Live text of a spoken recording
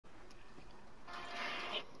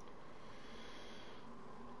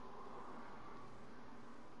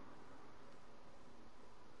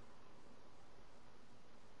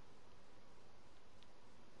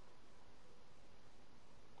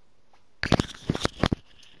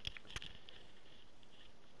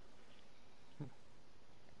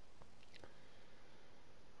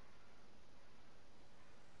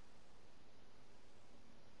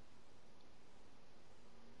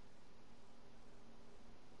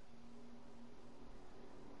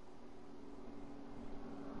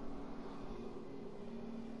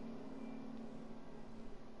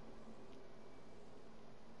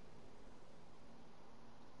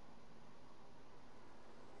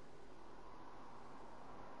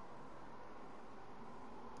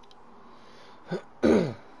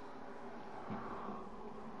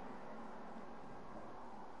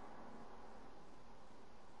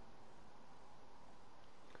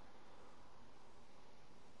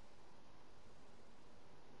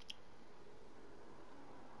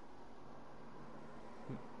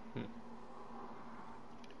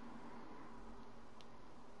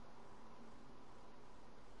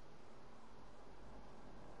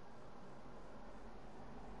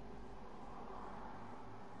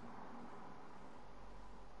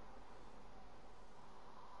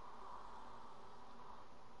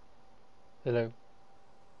Hello.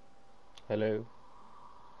 Hello.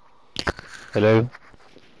 Hello.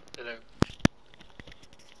 Hello. Hello.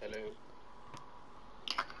 Hello.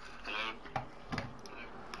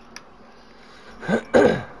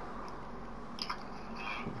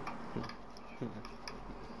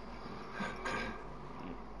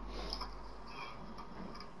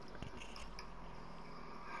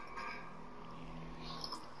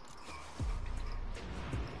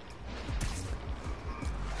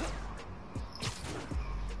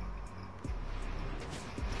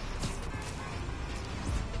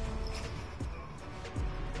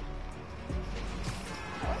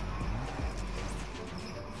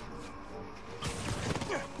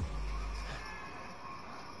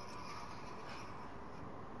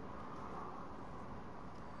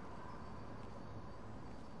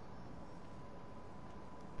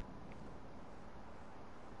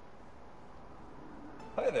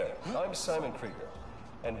 Hi there, I'm Simon Krieger,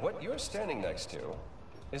 and what you're standing next to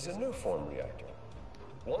is a new form reactor.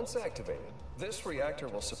 Once activated, this reactor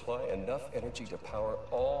will supply enough energy to power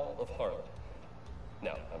all of Harlem.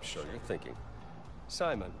 Now, I'm sure you're thinking,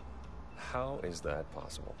 Simon, how is that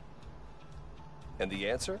possible? And the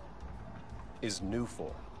answer is new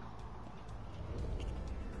form.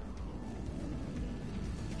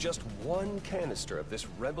 Just one canister of this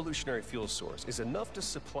revolutionary fuel source is enough to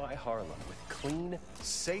supply Harlem with clean,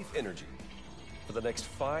 safe energy for the next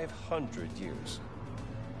 500 years.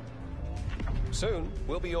 Soon,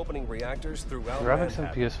 we'll be opening reactors throughout Graphics on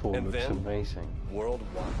Manhattan, PS4 and looks then amazing.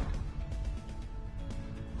 worldwide.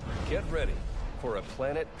 Get ready for a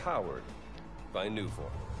planet powered by Nuform.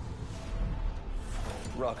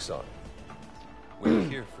 Roxxon, we're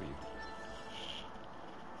here for you.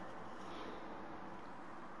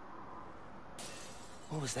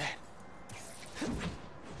 What was that?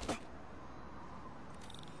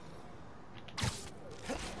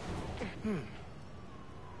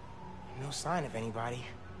 No sign of anybody.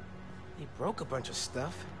 They broke a bunch of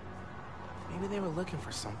stuff. Maybe they were looking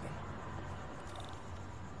for something.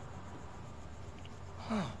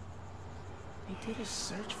 Huh. They did a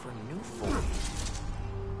search for Nuform.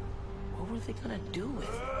 What were they gonna do with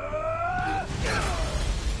it?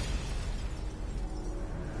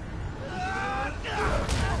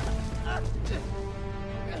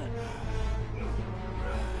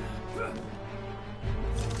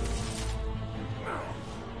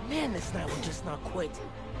 Man, this night will just not quit.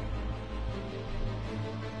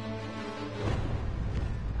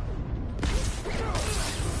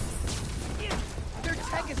 Their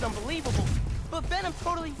tech is unbelievable, but Venom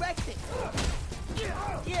totally wrecked it.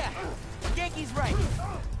 Yeah, Yankee's right.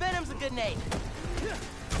 Venom's a good name. Dale,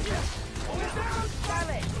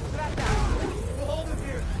 trata. We'll hold him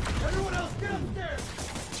here. Everyone else, get upstairs.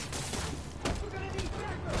 We're gonna need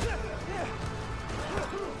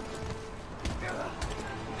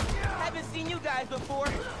Haven't seen you guys before.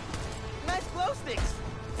 Nice glow sticks.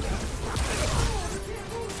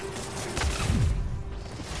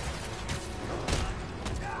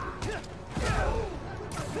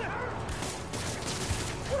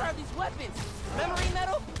 What are these weapons? Memory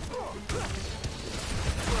metal?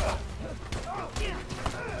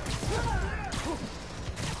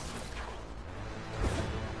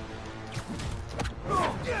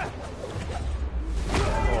 Oh,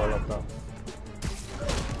 I love that.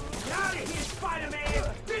 Get out of here,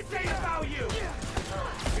 Spiderman! This ain't about you!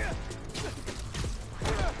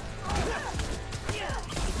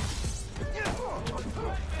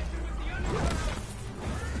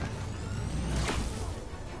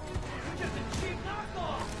 You're just a cheap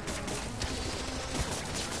knockoff!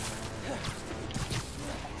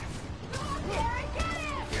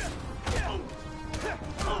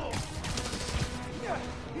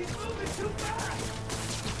 He's moving too fast!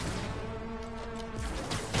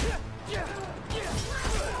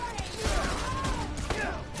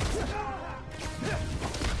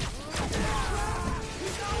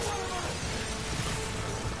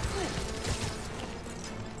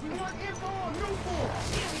 We want info on Nuform!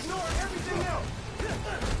 Ignore everything else!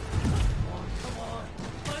 Come on,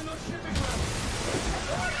 find those shipping routes!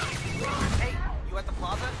 Hey, you at the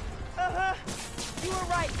plaza? Uh-huh. You were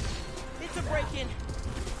right. It's a break-in.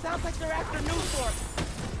 Sounds like they're after Nuform.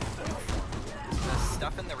 The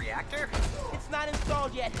stuff in the reactor? It's not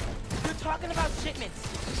installed yet. You're talking about shipments.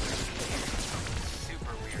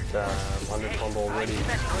 Super weird. Damn, 100 pound already. I see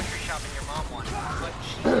that grocery shopping your mom wanted, but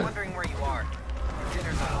she's wondering where you are. Your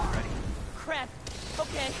dinner's not all ready. Crap.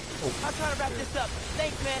 Okay. I'll try to wrap this up.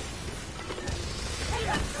 Thanks, man.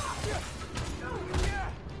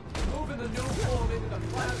 Moving the Nuform into the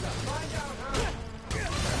plaza. Find out how.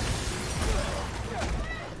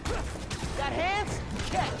 Got hands?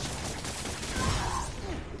 Catch.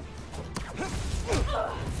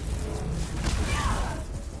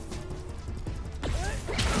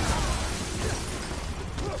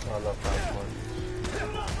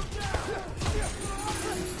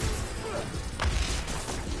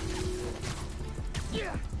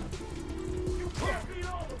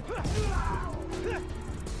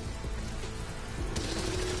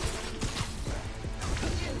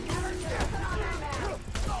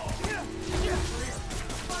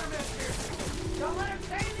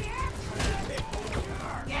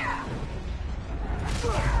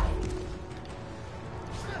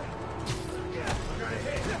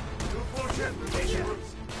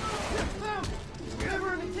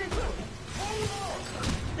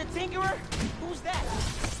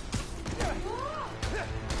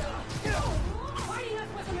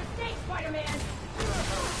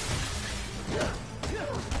 Spider-Man!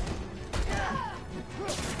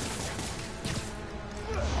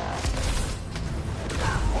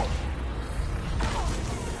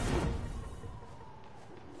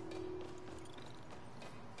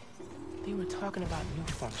 They were talking about new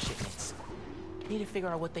form shipments. Need to figure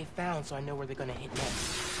out what they found so I know where they're gonna hit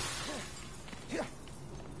next.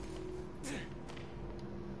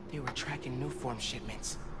 They were tracking new form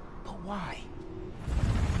shipments. But why?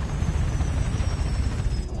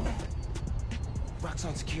 Rock's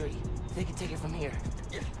on security. They can take it from here.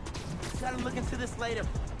 Gotta look into this later.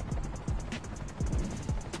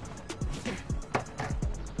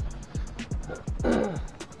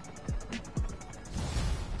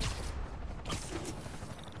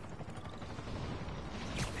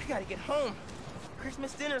 I gotta get home.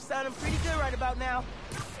 Christmas dinner's sounding pretty good right about now.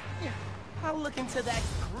 I'll look into that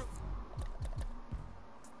group.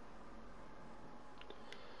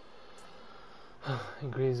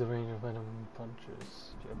 Increase the range of venom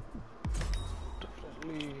punches. Yep.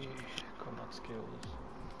 Definitely. Combat skills.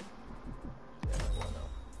 Yeah, why not?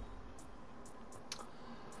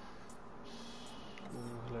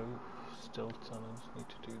 Ooh, hello. Stealth tunnels. Need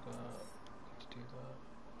to do that.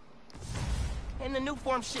 And the new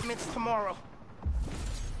form shipments tomorrow.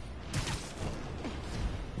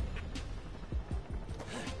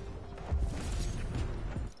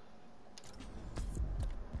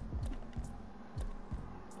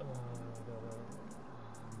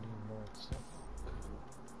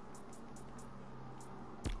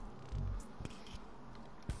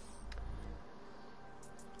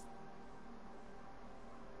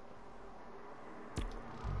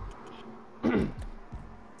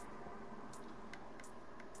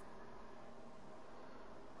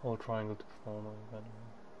 Whole triangle to form a venom.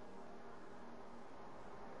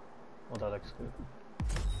 Oh, that looks good.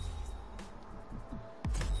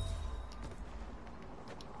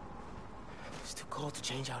 It's too cold to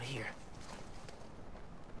change out here.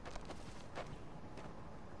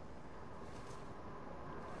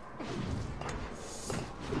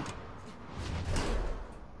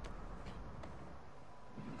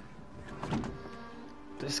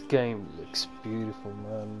 This game looks beautiful,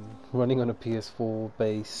 man. Running on a PS4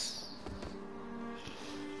 base.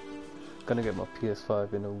 Gonna get my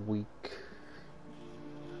PS5 in a week.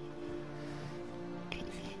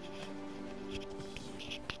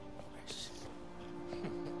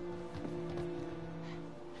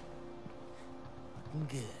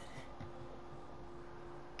 Good.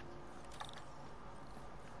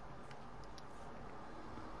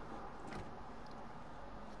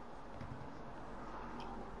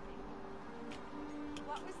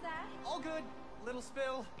 What was that? All good. Little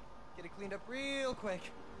spill. Get it cleaned up real quick.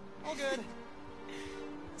 All good.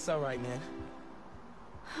 It's all right, man.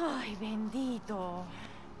 Ay, bendito.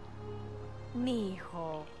 Mi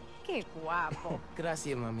hijo. Qué guapo.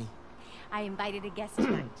 Gracias, mami. I invited a guest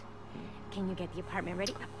tonight. Can you get the apartment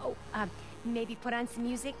ready? Oh, maybe put on some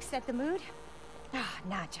music, set the mood? Ah,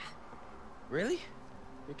 Naja. Really?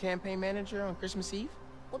 Your campaign manager on Christmas Eve?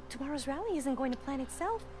 Well, tomorrow's rally isn't going to plan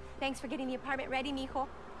itself. Thanks for getting the apartment ready, mijo.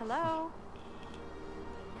 Hello?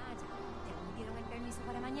 Naja, ¿te dieron el permiso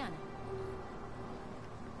para mañana?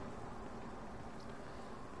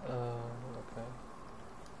 Okay.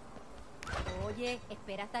 Oye,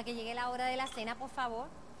 espera hasta que llegue la hora de la cena, por favor.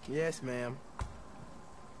 Yes, ma'am.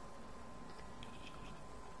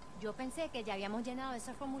 Yo pensé que ya habíamos llenado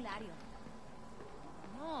esos formularios.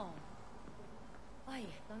 No. Ay,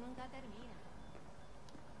 esto nunca termina.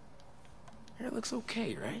 It looks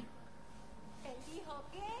okay, right? ¿Él dijo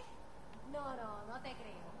qué? No, no te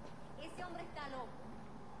creo. Ese hombre está loco.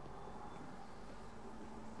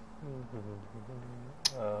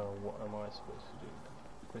 What am I supposed to do?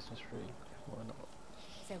 Christmas tree? Why not?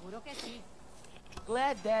 Seguro que sí.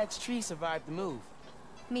 Glad Dad's tree survived the move.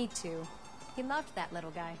 Me too. He loved that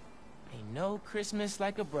little guy. Ain't no Christmas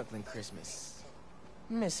like a Brooklyn Christmas.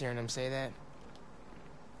 Miss hearing him say that.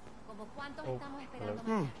 ¿Como cuántos Oh, estamos esperando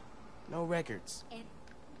hello. mañana? No records. Eh,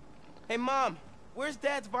 Hey, Mom, where's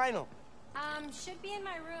Dad's vinyl? should be in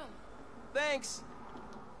my room. Thanks.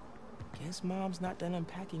 Guess Mom's not done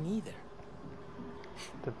unpacking either.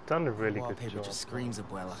 They've done a really good Wallpaper job. just screams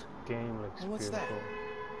Abuela. Game looks And what's that? beautiful.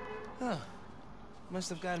 Huh. Must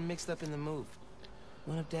have gotten mixed up in the move.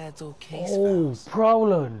 One of Dad's old case Oh, files.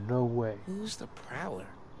 Prowler! No way. Who's the Prowler?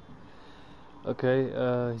 Okay,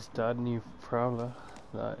 his dad knew Prowler.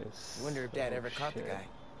 That is. I wonder if Dad oh, ever caught the shit. guy.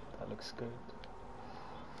 That looks good.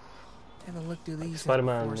 Haven't looked through these since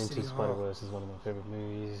Spider-Man before Into City Hall. Spider-Verse is one of my favorite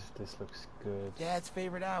movies. This looks good. Dad's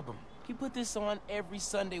favorite album. He put this on every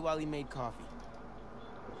Sunday while he made coffee.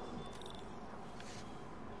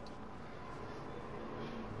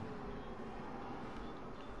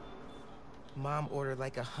 Mom ordered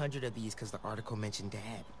like 100 of these because the article mentioned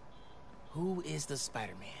Dad. Who is the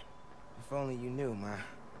Spider-Man? If only you knew, Ma.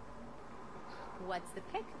 What's the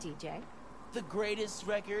pick, DJ? The greatest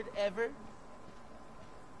record ever?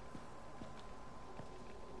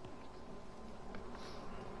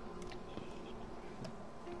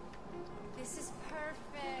 This is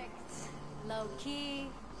perfect. Low-key,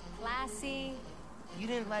 classy. You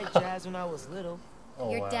didn't like jazz when I was little.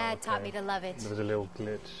 Oh, Your wow, dad taught okay. me to love it. There was a little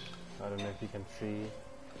glitch. I don't know if you can see.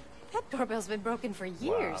 That doorbell's been broken for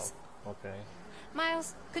years. Wow. Okay.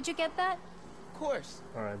 Miles, could you get that? Of course.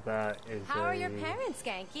 All right, that is. How are your parents,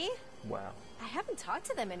 Genki? Wow. I haven't talked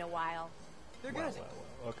to them in a while. They're Wow, good. wow,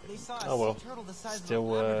 wow. Okay. They saw a Oh well. sea turtle the size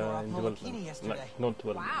Still of a Labrador off in Molokini development. yesterday. Not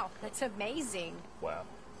development. Wow, that's amazing. Wow.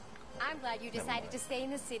 I'm glad you decided to stay in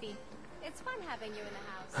the city. It's fun having you in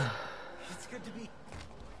the house. It's good to be.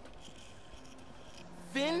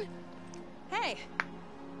 Finn? Hey,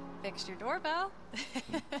 fixed your doorbell.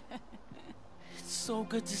 It's so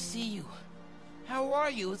good to see you. How are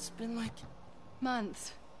you? It's been like...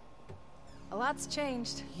 Months. A lot's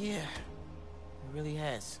changed. Yeah, it really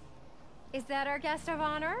has. Is that our guest of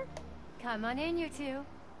honor? Come on in, you two.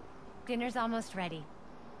 Dinner's almost ready.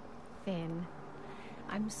 Finn,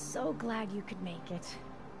 I'm so glad you could make it.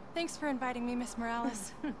 Thanks for inviting me, Miss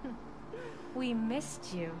Morales. We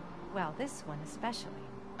missed you. Well, this one especially.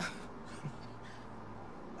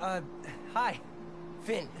 Hi.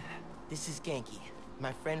 Finn, this is Genki,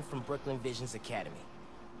 my friend from Brooklyn Visions Academy.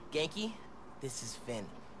 Genki, this is Finn,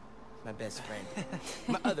 my best friend.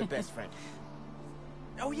 My other best friend.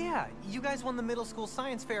 Oh yeah, you guys won the middle school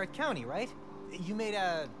science fair at County, right? You made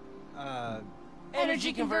a,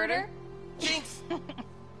 Energy converter? Jinx!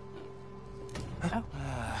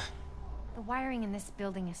 The wiring in this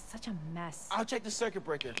building is such a mess. I'll check the circuit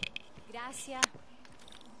breaker. Gracias.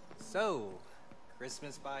 So,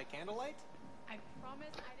 Christmas by candlelight? I promise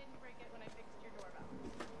I didn't break it when I fixed your doorbell.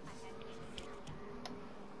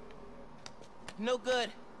 No good.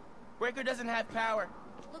 Breaker doesn't have power.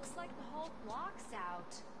 Looks like the whole block's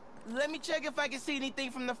out. Let me check if I can see anything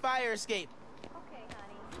from the fire escape. Okay,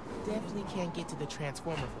 honey. Definitely can't get to the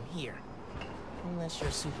transformer from here. Unless you're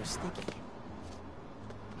super sticky.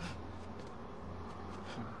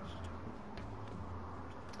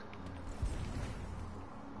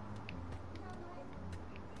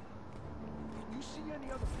 you see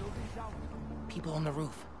any other buildings out? People on the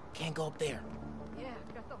roof. Can't go up there. Yeah,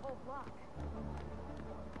 got the whole block.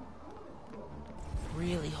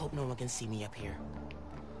 Really hope no one can see me up here.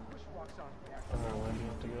 Where do you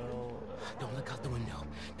have to go? Don't look out the window.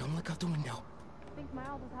 Don't look out the window. Think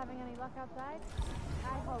Miles is having any luck outside?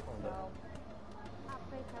 I hope so. Not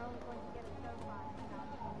afraid Carol's going to get a snowfall.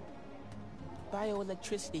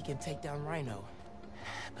 Bioelectricity can take down Rhino.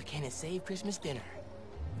 But can it save Christmas dinner?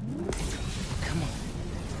 Come on.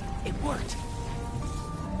 It worked!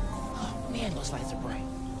 Oh man, those lights are bright.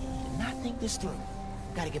 Did not think this through.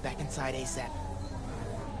 Gotta get back inside ASAP.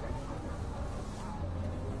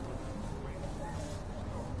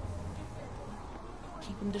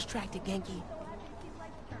 Keep him distracted, Genki.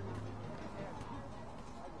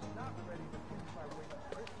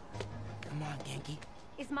 Come on, Genki.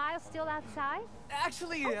 Is Miles still outside?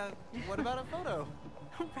 Actually, what about a photo?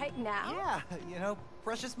 Right now? Yeah, you know,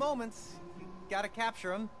 precious moments. You gotta capture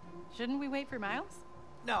them. Shouldn't we wait for Miles?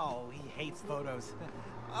 No, he hates photos.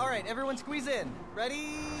 All right, everyone squeeze in.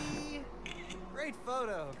 Ready? Great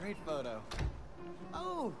photo, great photo.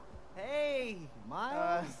 Oh, hey,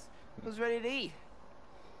 Miles. Who's ready to eat?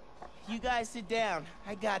 You guys sit down.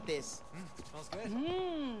 I got this. Smells good.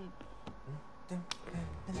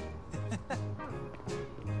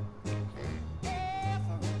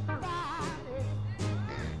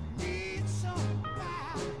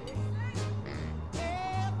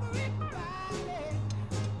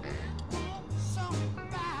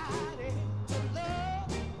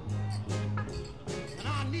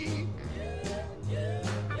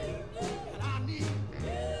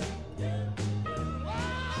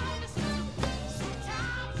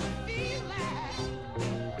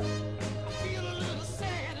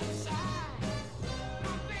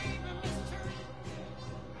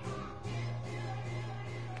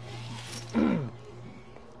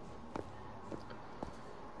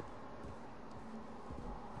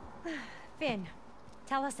 Finn,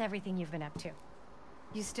 tell us everything you've been up to.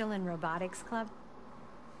 You still in robotics club?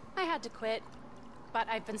 I had to quit, but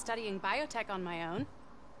I've been studying biotech on my own.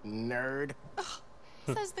 Nerd.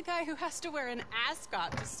 Says the guy who has to wear an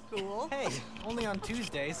ascot to school. Hey, only on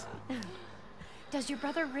Tuesdays. Does your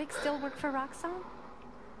brother Rick still work for Roxxon?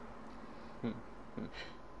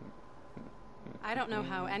 I don't know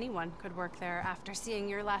how anyone could work there after seeing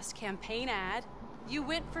your last campaign ad. You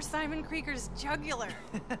went for Simon Krieger's jugular.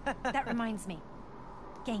 That reminds me.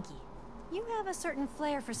 Genki, you have a certain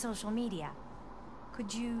flair for social media.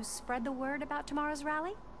 Could you spread the word about tomorrow's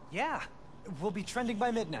rally? Yeah, we'll be trending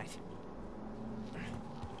by midnight.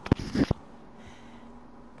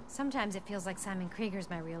 Sometimes it feels like Simon Krieger's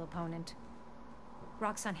my real opponent.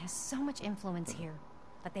 Roxxon has so much influence here,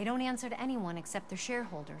 but they don't answer to anyone except their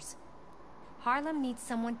shareholders. Harlem needs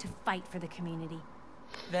someone to fight for the community.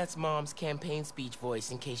 That's Mom's campaign speech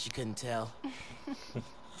voice, in case you couldn't tell.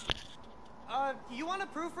 You want to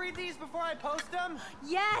proofread these before I post them?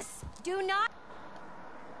 Yes! Do not...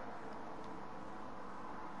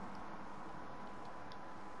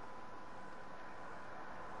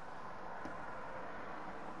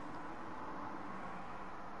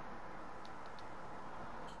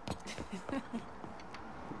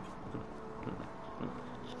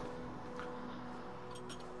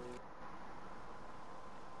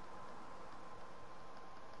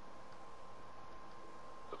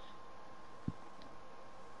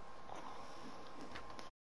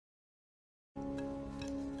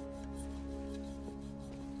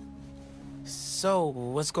 So,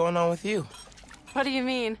 what's going on with you? What do you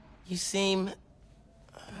mean? You seem...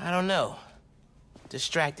 I don't know.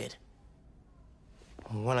 Distracted.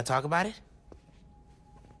 Want to talk about it?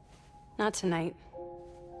 Not tonight.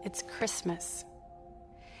 It's Christmas.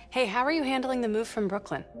 Hey, how are you handling the move from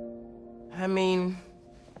Brooklyn? I mean,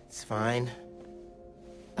 it's fine.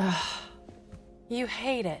 You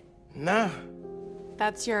hate it. Nah.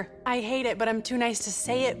 That's your I hate it, but I'm too nice to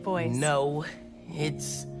say it voice. No,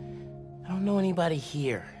 it's... I don't know anybody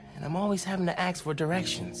here, and I'm always having to ask for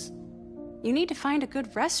directions. You need to find a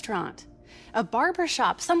good restaurant. A barber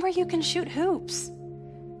shop, somewhere you can shoot hoops.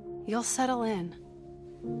 You'll settle in.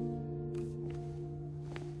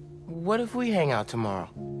 What if we hang out tomorrow?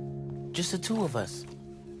 Just the two of us.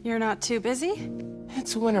 You're not too busy?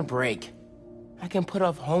 It's winter break. I can put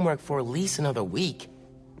off homework for at least another week.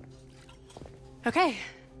 Okay,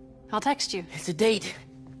 I'll text you. It's a date.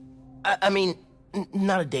 I mean,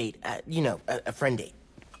 not a date. You know, a friend date.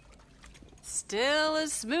 Still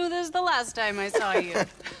as smooth as the last time I saw you.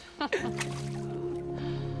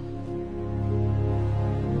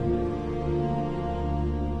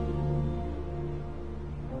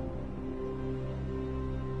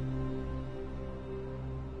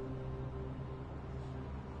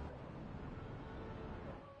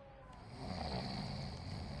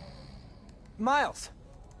 Miles,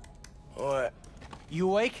 What? you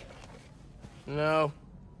awake? No.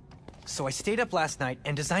 So I stayed up last night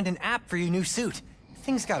and designed an app for your new suit.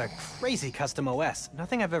 Thing's got a crazy custom OS,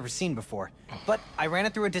 nothing I've ever seen before. But I ran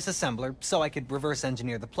it through a disassembler so I could reverse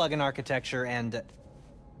engineer the plugin architecture and...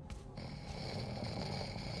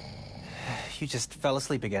 You just fell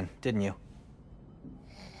asleep again, didn't you?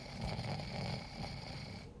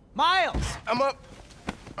 Miles! I'm up.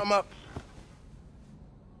 I'm up.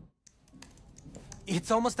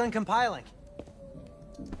 It's almost done compiling.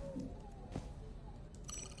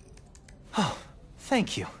 Oh,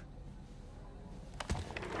 thank you.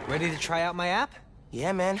 Ready to try out my app?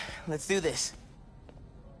 Yeah, man. Let's do this.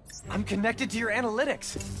 I'm connected to your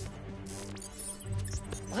analytics.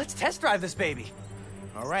 Let's test drive this baby.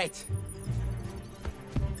 All right.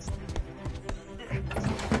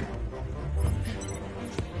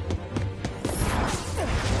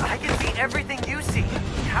 I can see everything you see.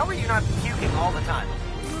 How are you not puking all the time?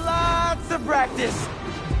 Lots of practice.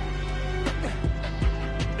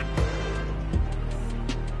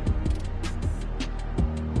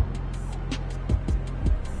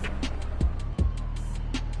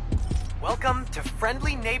 Welcome to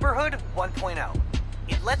Friendly Neighborhood 1.0.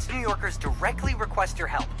 It lets New Yorkers directly request your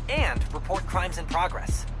help and report crimes in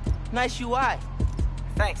progress. Nice UI.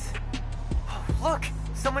 Thanks. Oh, look,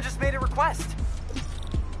 someone just made a request.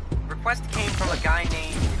 Request came from a guy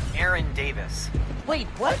named Aaron Davis. Wait,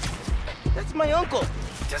 what? That's my uncle.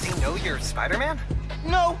 Does he know you're Spider-Man?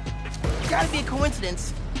 No. Gotta be a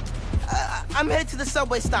coincidence. I'm headed to the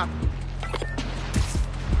subway stop.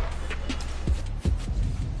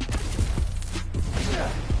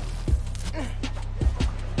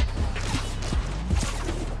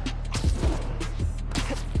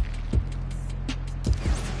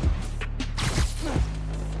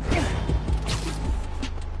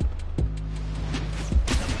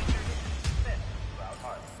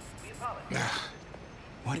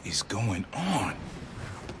 What is going on?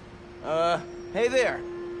 Hey there.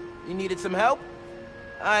 You needed some help?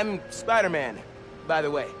 I'm Spiderman, by the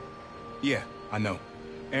way. Yeah, I know.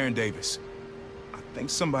 Aaron Davis. I think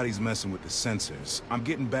somebody's messing with the sensors. I'm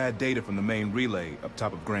getting bad data from the main relay up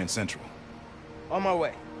top of Grand Central. On my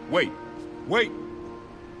way. Wait. Wait!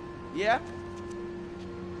 Yeah?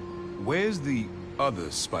 Where's the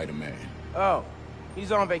other Spider-Man? Oh,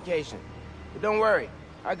 he's on vacation. But don't worry,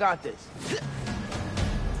 I got this.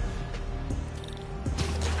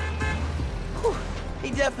 Whew, he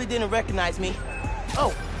definitely didn't recognize me.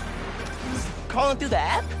 Oh, he's calling through the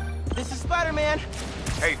app? This is Spider-Man.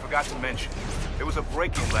 Hey, forgot to mention. There was a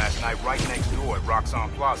break-in last night right next door at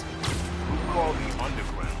Roxxon Plaza. Who called the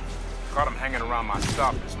Underground? Caught him hanging around my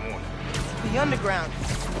stop this morning. The Underground.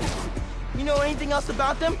 You know anything else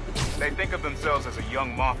about them? They think of themselves as a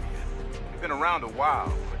young mafia. They've been around a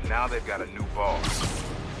while, but now they've got a new boss.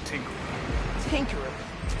 Tinkerer. Tinkerer.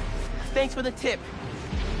 Thanks for the tip.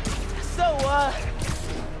 So,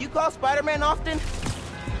 you call Spider-Man often?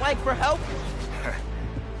 Like, for help?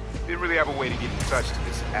 Didn't really have a way to get in touch to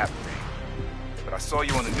this app thing. But I saw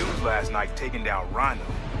you on the news last night taking down Rhino.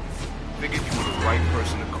 Figured you were the right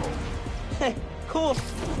person to call. Cool.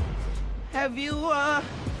 Have you,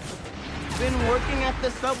 been working at the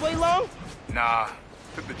subway long? Nah,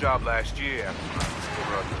 took the job last year after my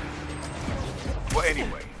brother. Well,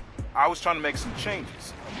 anyway, I was trying to make some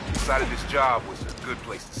changes. Decided this job was a good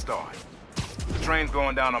place to start. The train's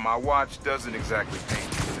going down on my watch doesn't exactly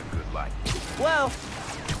paint you in a good light. Well,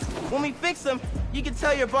 when we fix them, you can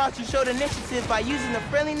tell your boss you showed initiative by using the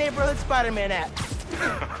Friendly Neighborhood Spider-Man app.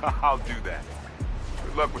 I'll do that.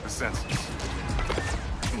 Good luck with the sensors.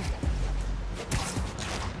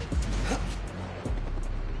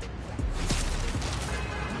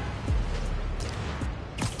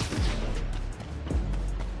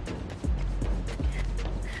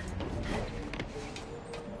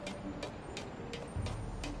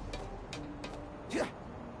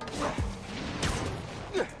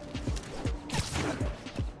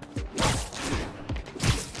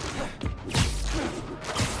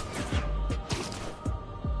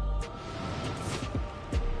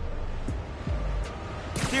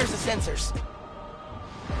 Here's the sensors.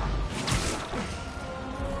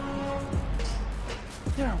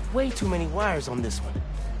 There are way too many wires on this one.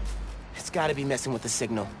 It's gotta be messing with the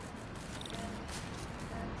signal.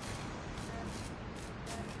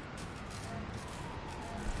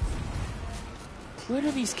 Where do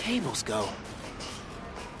these cables go?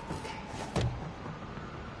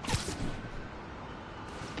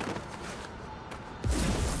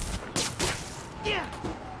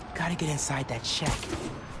 Gotta get inside that shack.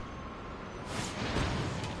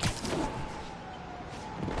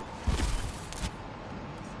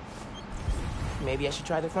 Maybe I should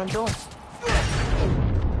try the front door.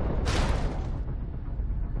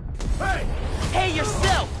 Hey! Hey,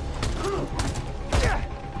 yourself!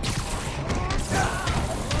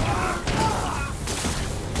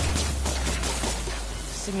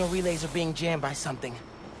 Signal relays are being jammed by something.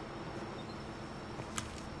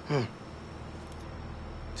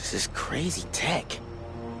 This is crazy tech.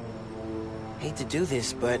 Hate to do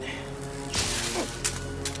this, but...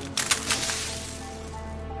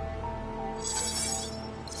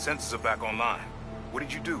 Sensors are back online. What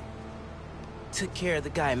did you do? Took care of the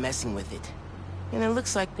guy messing with it. And it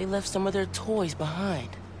looks like they left some of their toys behind.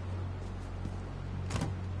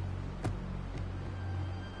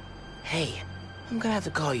 Hey, I'm gonna have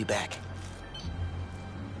to call you back.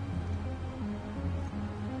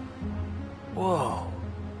 Whoa.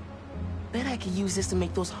 Bet I could use this to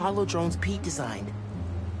make those hollow drones Pete designed.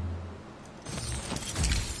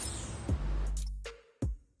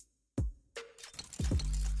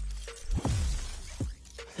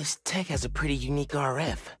 This tech has a pretty unique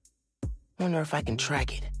RF. Wonder if I can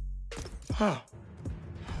track it. Huh.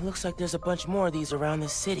 Looks like there's a bunch more of these around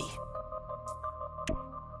this city.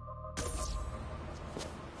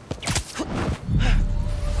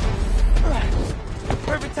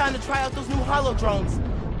 Perfect time to try out those new hollow drones.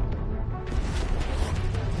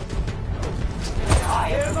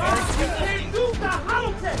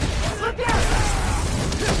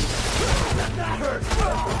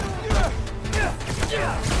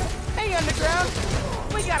 Hey, Underground!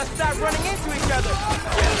 We gotta stop running into each other!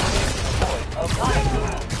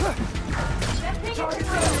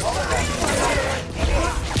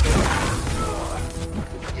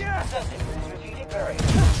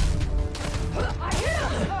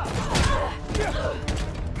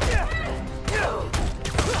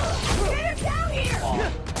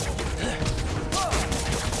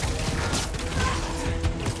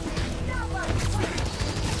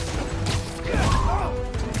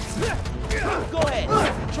 Go ahead,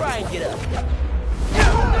 try and get up.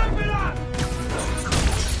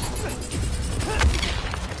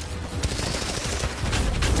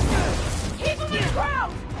 Keep him in the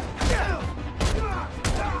ground!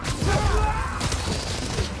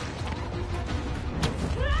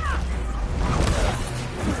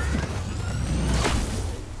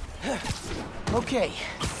 Okay.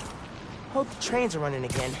 Hope the trains are running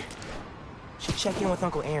again. Should check in with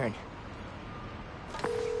Uncle Aaron.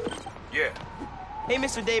 Yeah, Hey,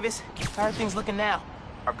 Mr. Davis. How are things looking now?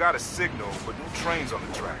 I've got a signal, but no trains on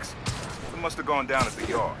the tracks. It must have gone down at the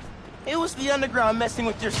yard. It was the underground messing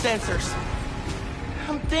with your sensors.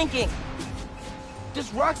 I'm thinking, does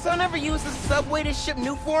Roxxon ever use the subway to ship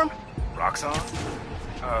new form? Roxxon?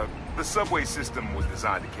 The subway system was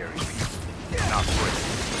designed to carry people, not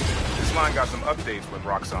freight. This line got some updates when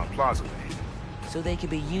Roxxon Plaza made. So they could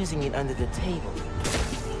be using it under the table.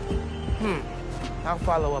 I'll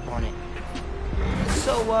follow up on it.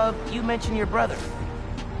 So, you mentioned your brother.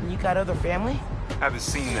 You got other family? Haven't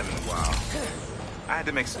seen them in a while. I had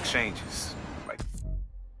to make some changes, like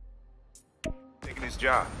taking his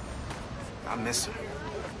job. I miss him,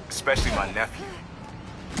 especially my nephew.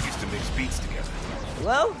 We used to mix beats together.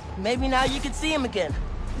 Well, maybe now you can see him again.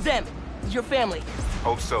 Zem, your family.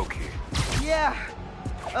 Hope so, kid. Yeah.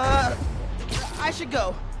 I should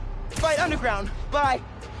go. Fight underground. Bye.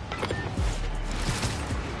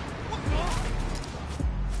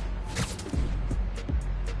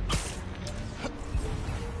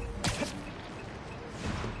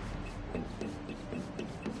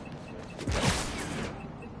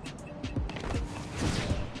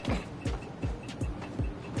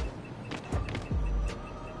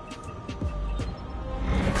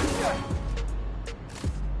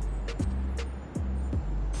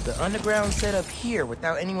 The underground set up here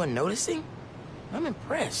without anyone noticing? I'm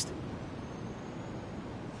impressed.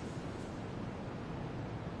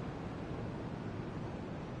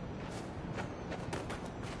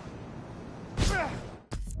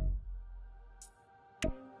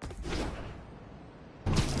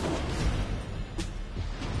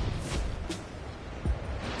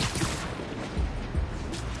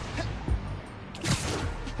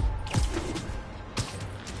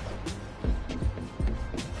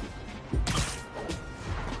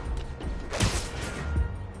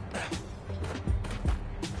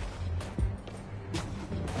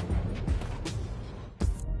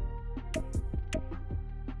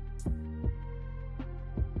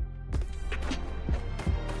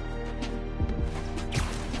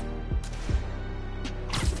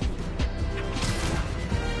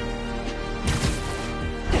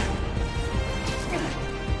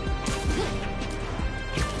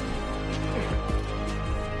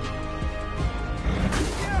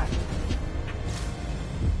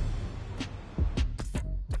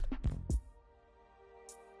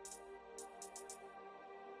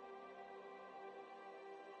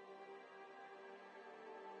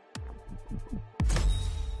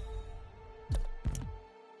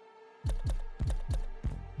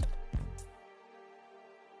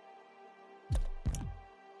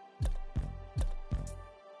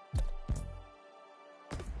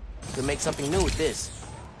 Could make something new with this.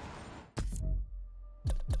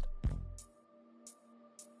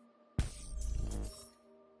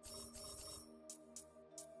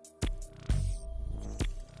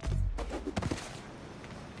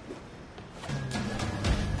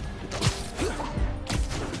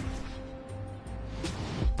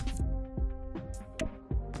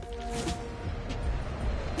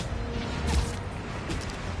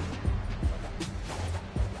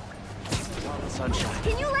 Sunshine.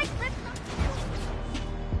 Can you, like, lift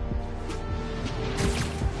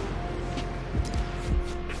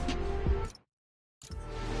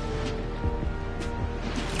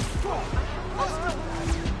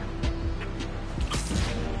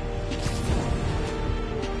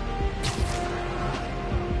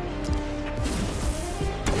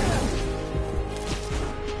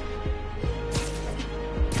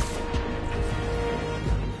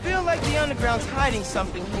Feel like the underground's hiding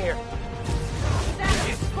something here.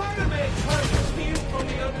 Is Spider-Man trying to steal from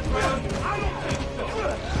the underground? I don't think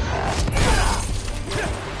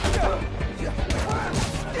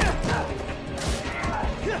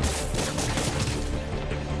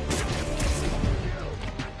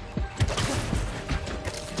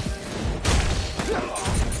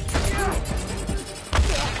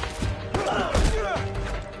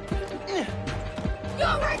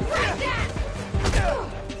You'll regret that!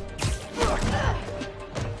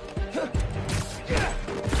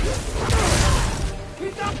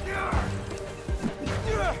 he's up there!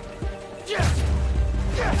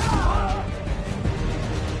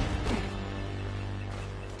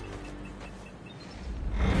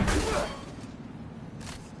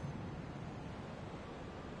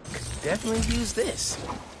 Definitely use this.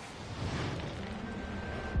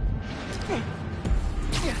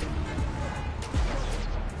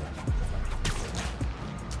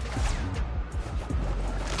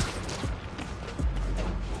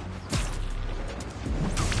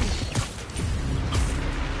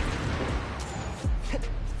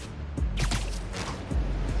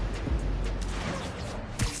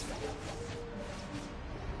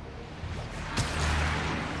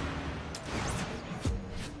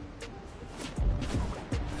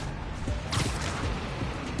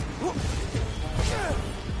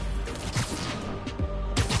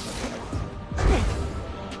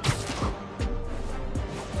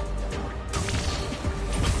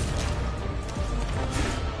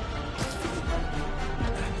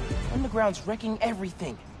 underground's wrecking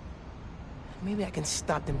everything. Maybe I can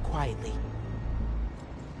stop them quietly.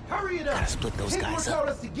 Hurry it up! Gotta split those guys told up.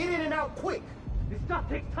 us to get in and out quick. This stuff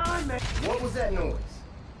takes time, man. What was that noise?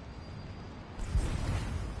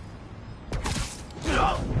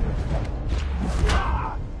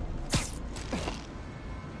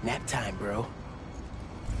 Nap time, bro.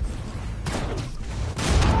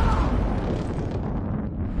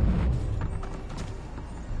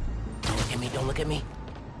 Don't look at me, don't look at me.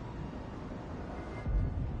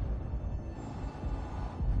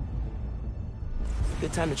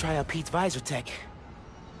 Good time to try out Pete's visor tech.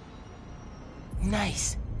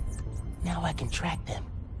 Nice. Now I can track them.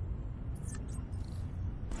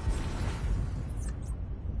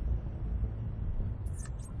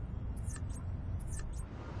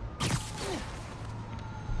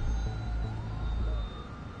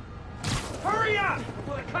 Hurry up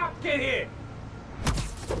before the cops get here!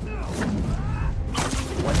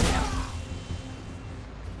 What now?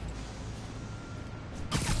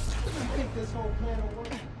 You think this whole plan will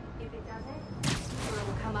work? If it doesn't,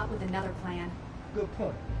 we'll come up with another plan. Good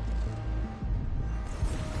point.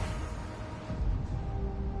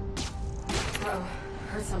 Oh,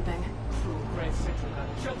 heard something. Crew of Grand Central got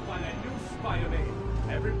jumped by that new Spiderman.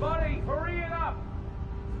 Everybody, hurry it up!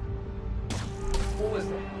 What was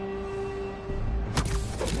that?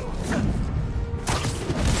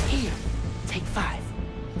 Here, take 5.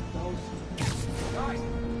 Guys,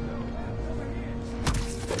 over here.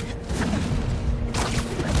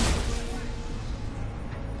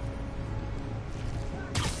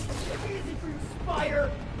 Easy for you, Spider!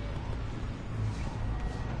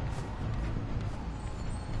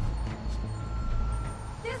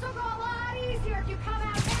 This will go a lot easier if you come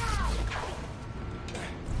out now!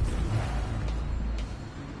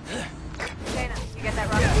 Dana, you get that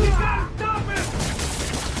right? We gotta stop him!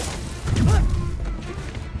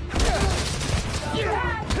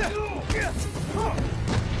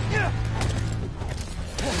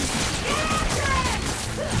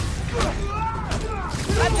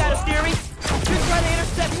 I've got a theory. You're trying to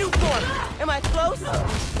intercept new form. Am I close?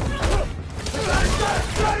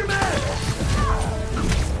 Spiderman!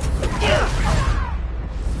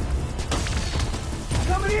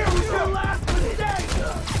 Come here with your last mistake!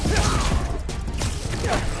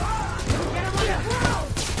 Get him on the ground!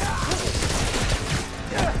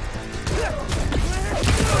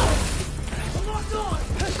 I'm locked on!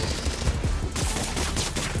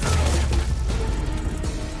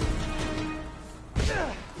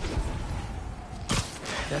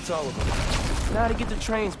 That's all of them. Now to get the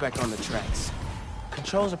trains back on the tracks.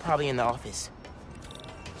 Controls are probably in the office.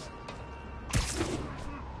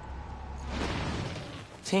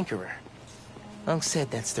 Tinkerer. Unc said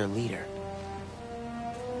that's their leader.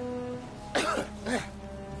 Oh,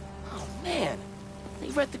 man. They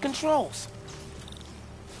read the controls.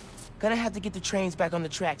 Gonna have to get the trains back on the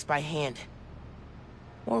tracks by hand.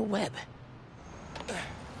 Or web.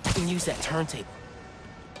 I can use that turntable.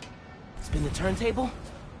 Spin the turntable,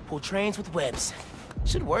 pull trains with webs.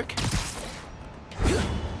 Should work.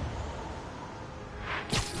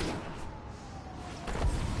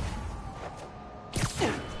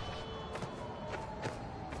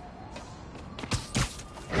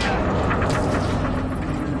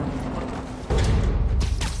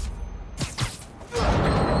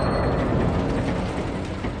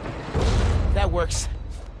 That works.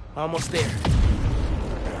 Almost there.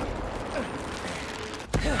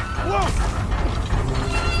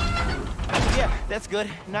 Yeah, that's good.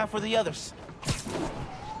 Not for the others.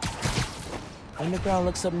 Underground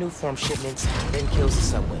looks up Newform shipments, then kills the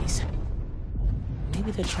subways.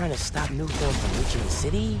 Maybe they're trying to stop Newform from reaching the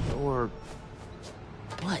city, or...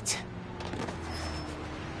 what?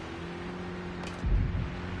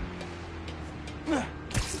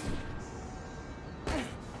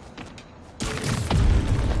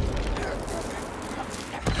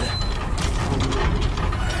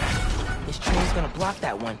 This train's gonna block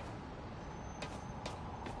that one.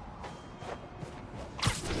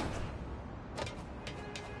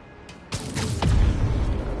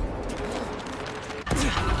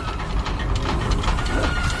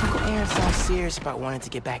 Sounds serious about wanting to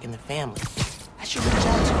get back in the family. I should reach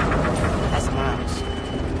out to him. That's Miles.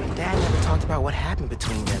 Dad never talked about what happened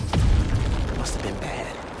between them. Must have been bad.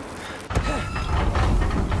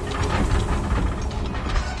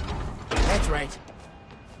 That's right.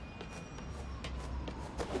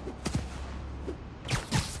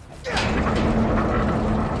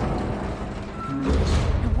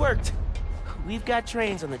 It worked. We've got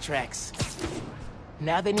trains on the tracks.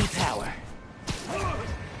 Now they need power.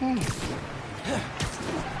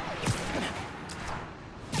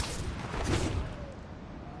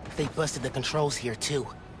 they busted the controls here, too.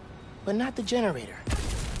 But not the generator.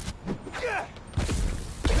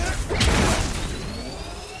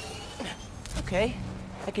 Okay,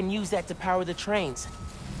 I can use that to power the trains.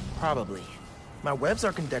 Probably. My webs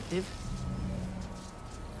are conductive.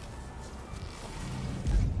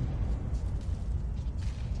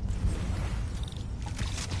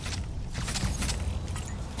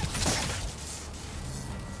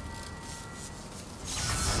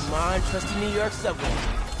 Come on, trusty New York subway.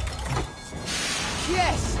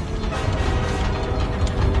 Yes!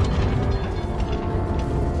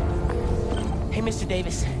 Hey, Mr.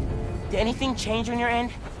 Davis. Did anything change on your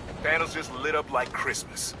end? Panels just lit up like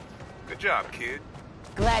Christmas. Good job, kid.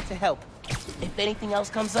 Glad to help. If anything else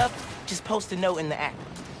comes up, just post a note in the app.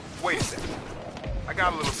 Wait a second. I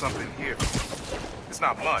got a little something here. It's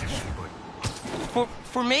not much, but...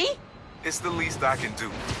 For me? It's the least I can do.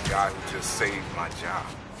 The guy who just saved my job.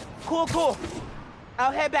 Cool, cool.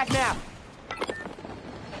 I'll head back now.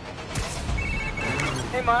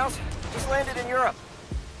 Hey, Miles. Just landed in Europe.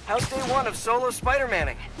 How's day one of solo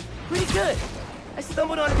Spider-Manning? Pretty good. I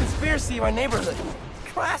stumbled on a conspiracy in my neighborhood.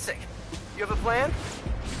 Classic. You have a plan?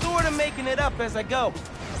 Sort of making it up as I go.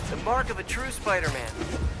 The mark of a true Spider-Man.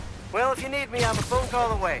 Well, if you need me, I'm a phone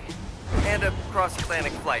call away. And a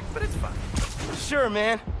cross-Atlantic flight, but it's fine. Sure,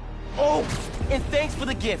 man. Oh, and thanks for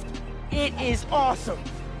the gift. It is awesome.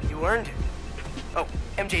 You earned it. Oh,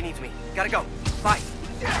 MJ needs me. Gotta go. Bye.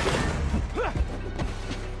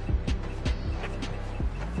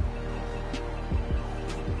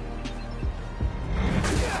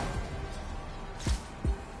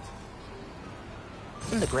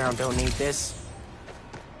 The ground don't need this.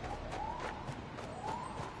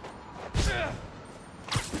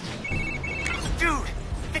 Dude,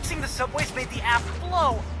 fixing the subways made the app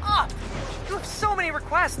blow up. You have so many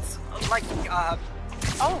requests. Like,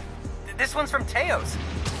 oh, this one's from Teos.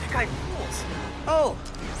 That guy rules. Oh,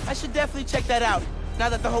 I should definitely check that out, now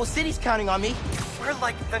that the whole city's counting on me. We're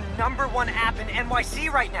like the #1 app in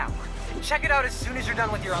NYC right now. Check it out as soon as you're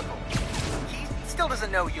done with your uncle. He still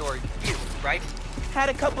doesn't know you're you, right? Had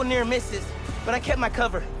a couple near misses, but I kept my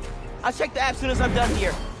cover. I'll check the app soon as I'm done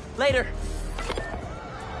here. Later.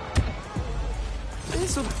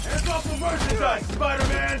 Hands off the merchandise,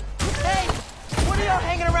 Spider-Man! Hey! What are y'all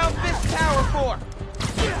hanging around Fisk Tower for?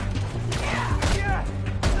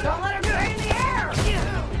 Don't let him stay in the air!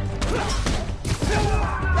 Dale!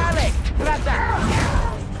 Rata!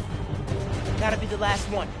 Gotta be the last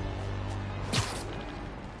one.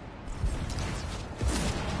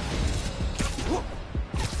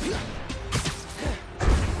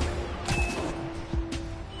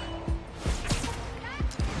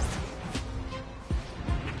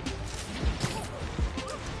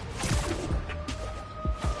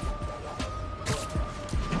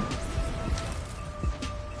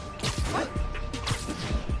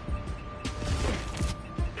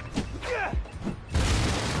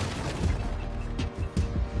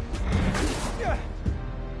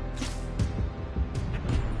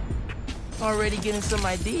 Already getting some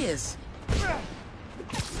ideas.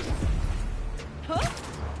 Huh?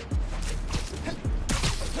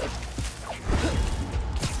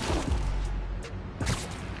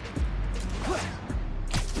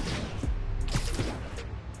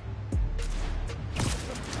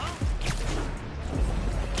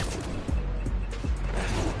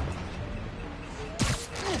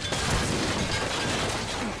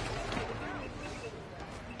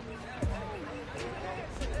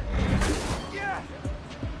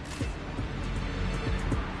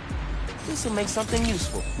 This will make something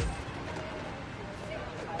useful.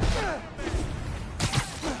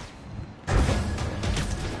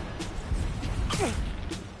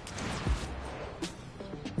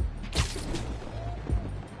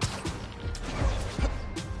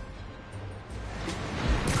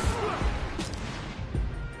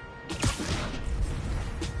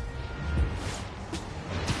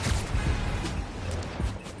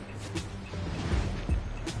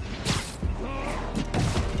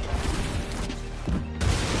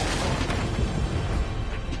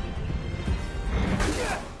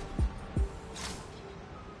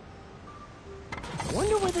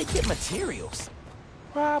 Wonder where they get materials.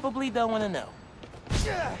 Probably don't want to know.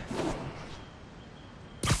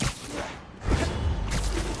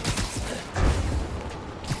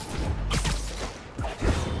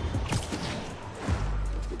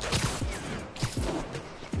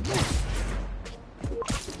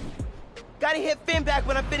 Gotta hit Finn back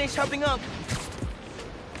when I finish helping Unc.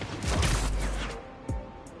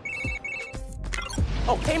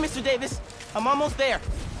 Oh, hey, Mr. Davis. I'm almost there.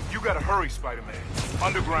 You gotta hurry, Spider-Man.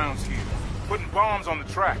 Underground's here. Putting bombs on the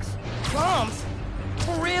tracks. Bombs?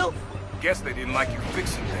 For real? Guess they didn't like you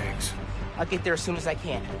fixing things. I'll get there as soon as I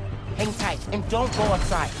can. Hang tight and don't go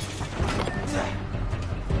outside.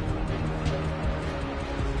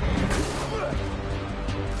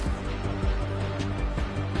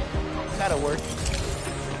 That'll work.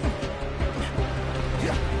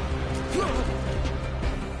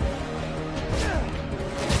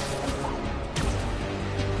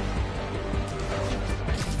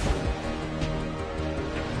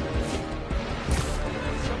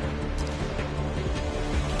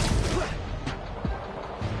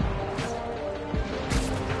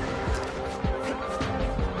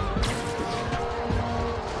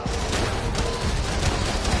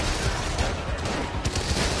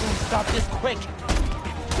 Stop this quick!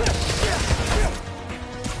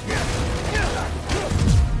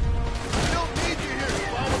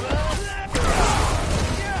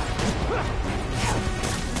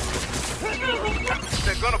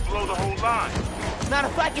 They're gonna blow the whole line. Not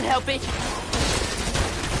if I can help it!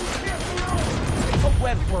 Hope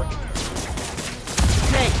webs work.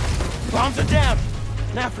 Okay, bombs are down.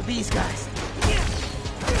 Now for these guys.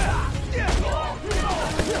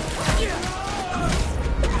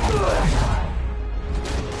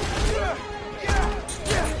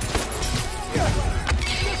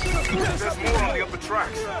 There's more on the upper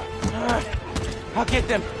tracks. I'll get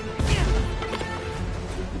them.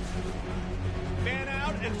 Man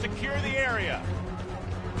out and secure the area.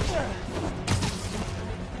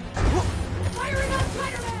 Firing on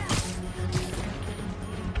Spiderman!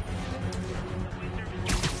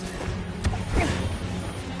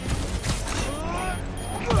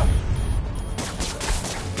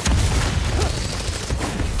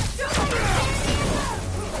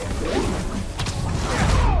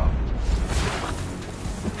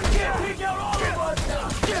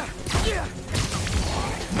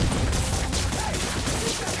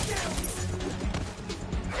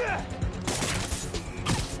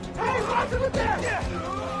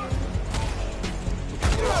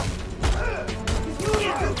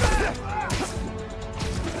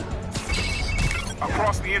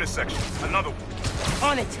 Across the intersection, another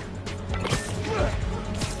one. On it.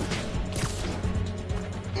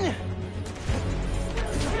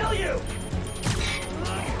 Kill you!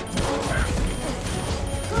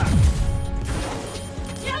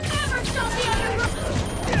 You'll never stop the other.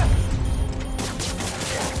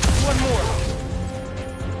 One more.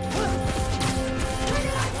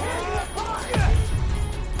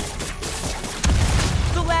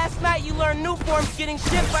 So last night you learned new forms getting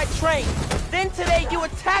shipped by train. Then today you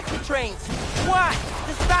attack the trains. Why?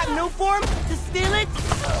 To stop new form? To steal it?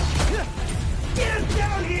 Get him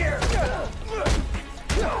down here!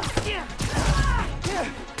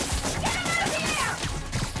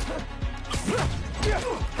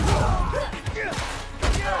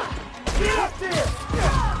 Get up there!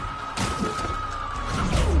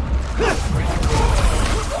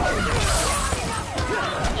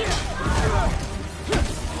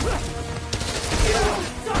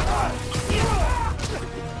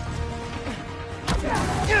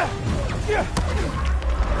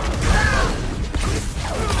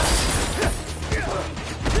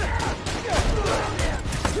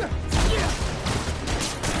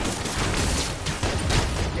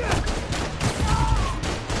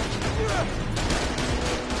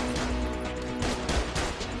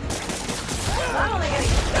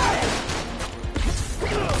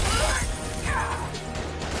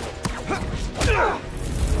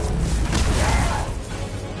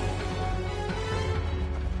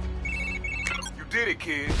 You did it,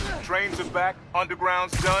 kid. Trains are back,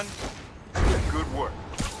 underground's done. Good work.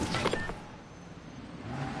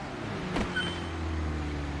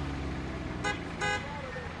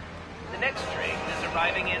 The next train is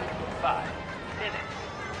arriving in 5 minutes.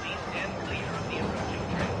 Please stand clear of the approaching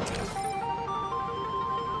train.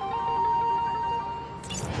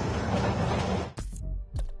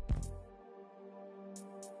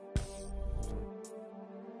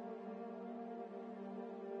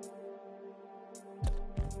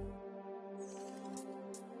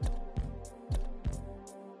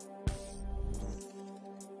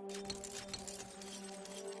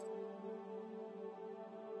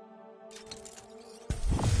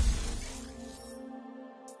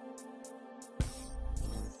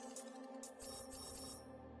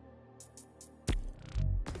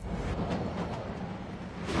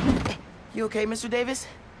 You okay, Mr. Davis?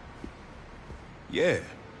 Yeah,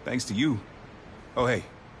 thanks to you. Oh, hey,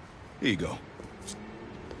 here you go.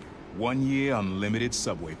 1 year unlimited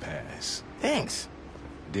subway pass. Thanks.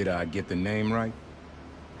 Did I get the name right?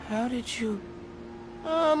 How did you...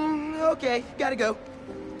 Okay, gotta go.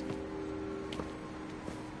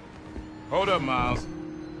 Hold up, Miles.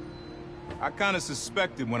 I kinda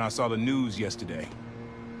suspected when I saw the news yesterday.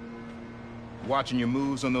 Watching your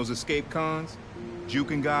moves on those escape cons,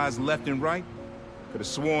 juking guys left and right, could have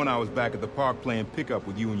sworn I was back at the park playing pickup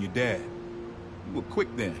with you and your dad. You were quick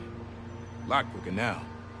then. A lot quicker now.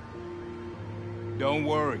 Don't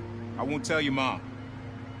worry, I won't tell your mom.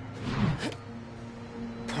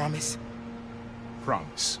 Promise?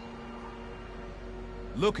 Promise.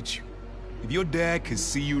 Look at you. If your dad could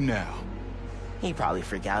see you now... He'd probably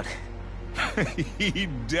freak out.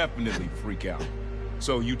 He'd definitely freak out.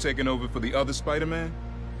 So you taking over for the other Spider-Man?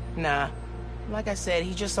 Nah. Like I said,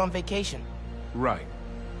 he's just on vacation. Right.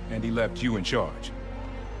 And he left you in charge.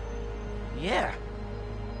 Yeah.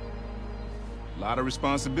 A lot of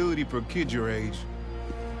responsibility for a kid your age.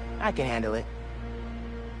 I can handle it.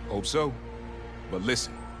 Hope so. But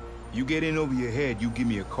listen, you get in over your head, you give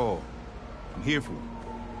me a call. I'm here for you.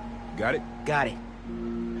 Got it? Got it.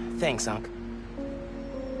 Thanks, Unc.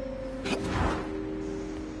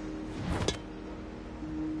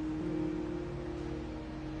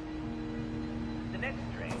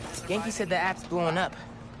 Yankee said the app's blowing up.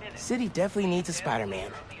 City definitely needs a Spider-Man.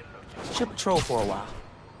 Should patrol for a while.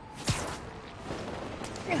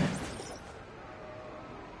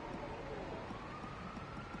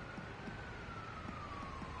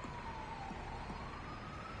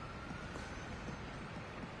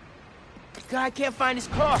 Guy can't find his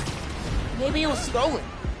car. Maybe it was stolen.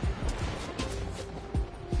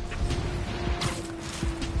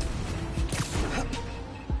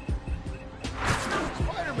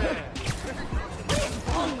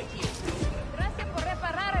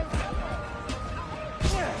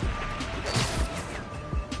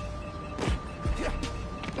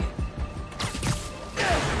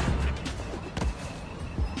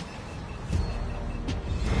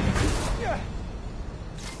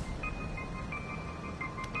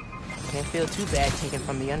 Can't feel too bad taken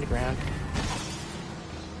from the underground.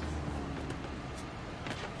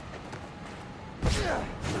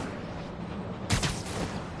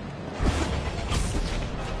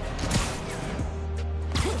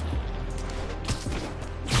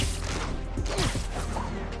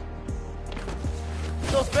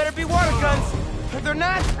 Those better be water guns. If they're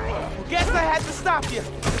not, well, guess I had to stop you.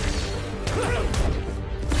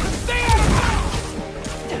 Stay out of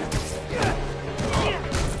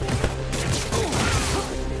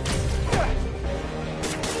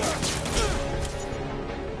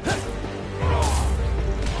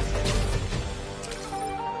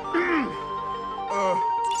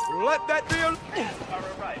let that deal. Are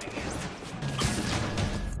arriving here.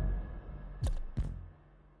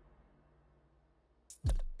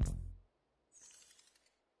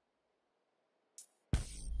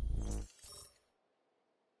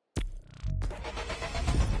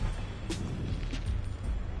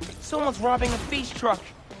 Someone's robbing a feast truck.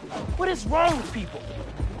 What is wrong with people?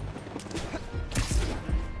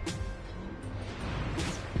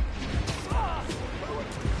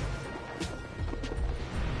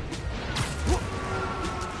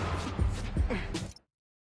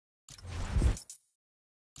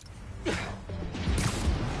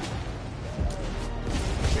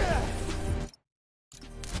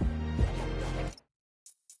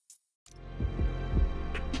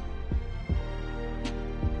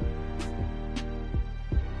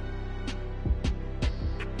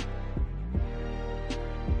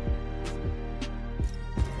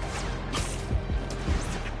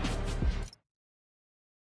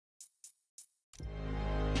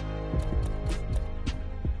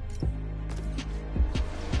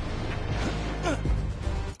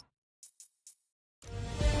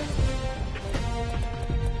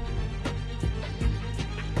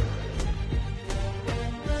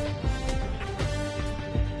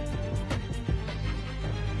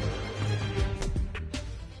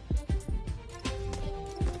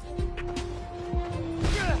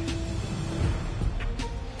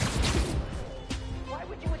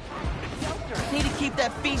 Need to keep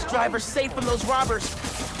that feast driver safe from those robbers.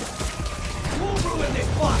 We'll ruin this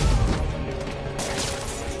plot.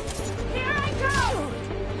 Here I go!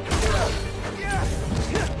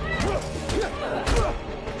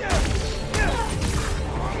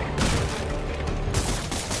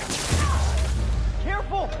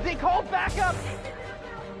 Careful! They called backup!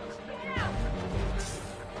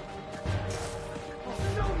 I'll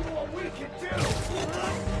show you what we can do!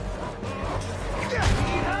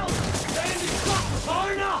 Need help? Stand in front,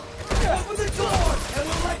 hard enough! Open the door, and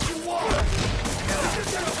we'll let you walk!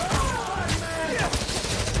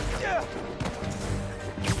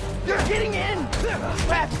 They're getting in!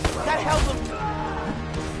 Crap! That held them!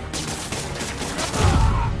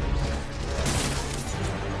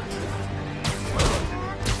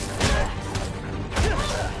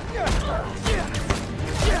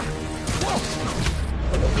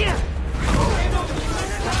 You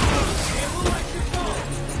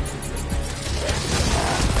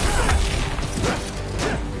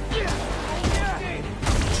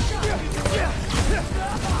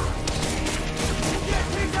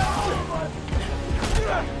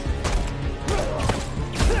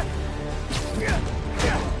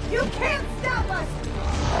can't stop us!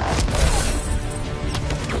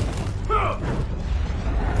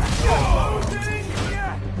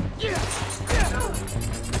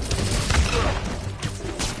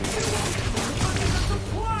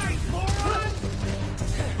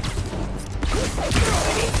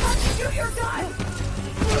 Shoot your gun!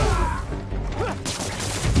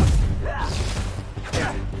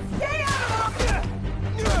 Stay out of him!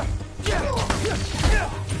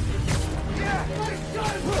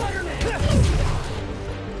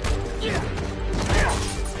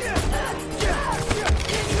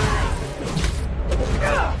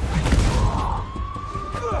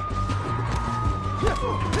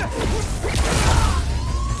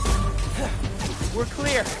 We're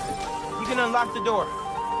clear. You can unlock the door.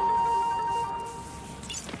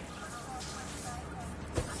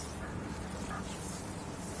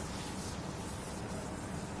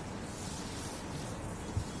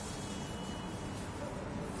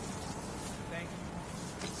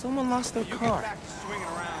 Someone lost their car.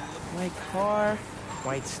 White car,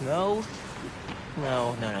 white snow.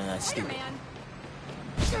 No, stupid.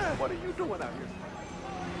 What are you doing out here?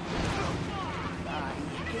 I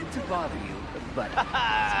hate to bother you, but...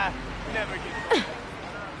 Never get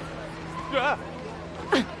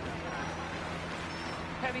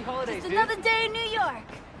Happy holidays, Just dude. another day in New York.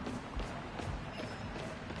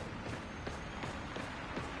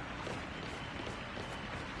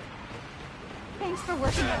 Thanks for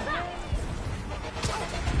working on that.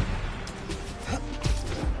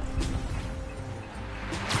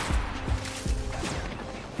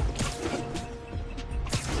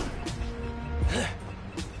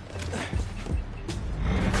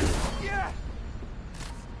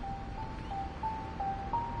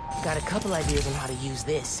 Got a couple ideas on how to use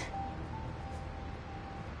this.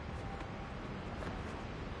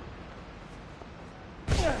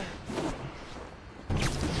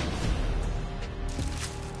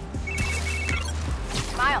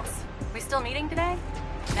 Miles, we still meeting today?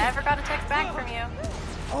 Never got a text back from you.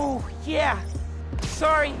 Oh, yeah.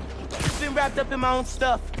 Sorry. I've been wrapped up in my own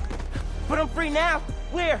stuff. But I'm free now.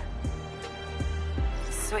 Where?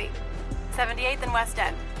 Sweet. 78th and West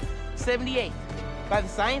End. 78. By the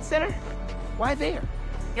Science Center? Why there?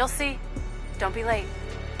 You'll see. Don't be late.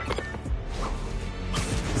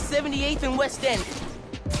 78th and West End.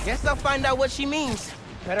 Guess I'll find out what she means.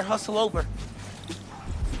 Better hustle over.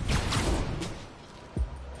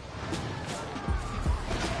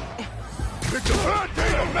 It's a bad day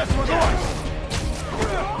to mess with us!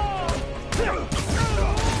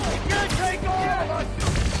 You take all of us!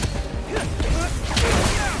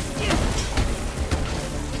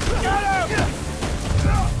 Got him!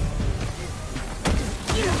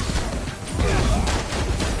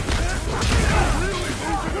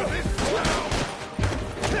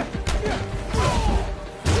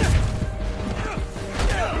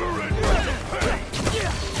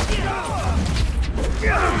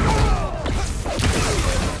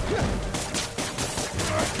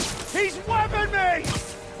 He's webbing me!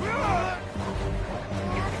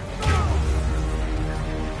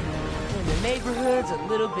 And the neighborhood's a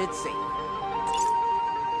little bit safer.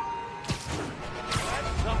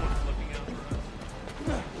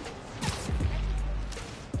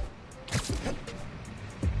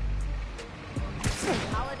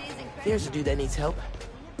 There's a dude that needs help.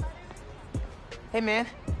 Hey, man.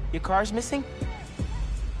 Your car's missing?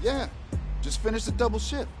 Yeah. Just finished a double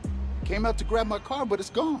shift. Came out to grab my car, but it's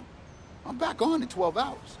gone. I'm back on in 12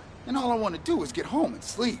 hours. And all I want to do is get home and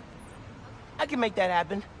sleep. I can make that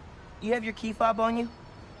happen. You have your key fob on you?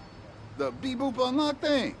 The beep-boop unlock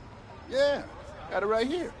thing. Yeah. Got it right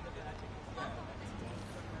here.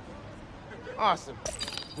 Awesome.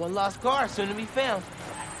 One lost car soon to be found.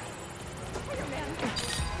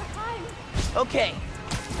 Okay.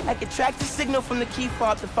 I can track the signal from the key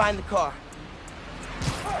fob to find the car.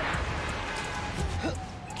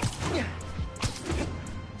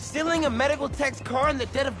 Stealing a medical tech's car in the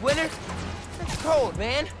dead of winter? That's cold,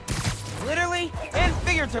 man. Literally and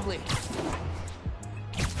figuratively.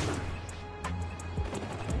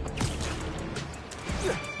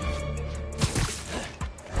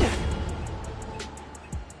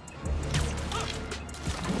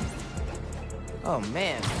 Oh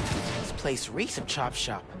man, this place reeks of chop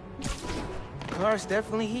shop. Car's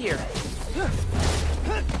definitely here.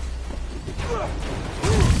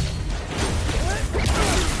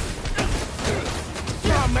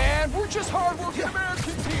 just hard-working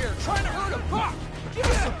Americans here, trying to earn a buck. Give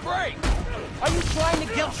us a break. Are you trying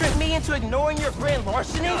to guilt trip me into ignoring your grand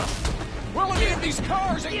larceny? Well, I mean, these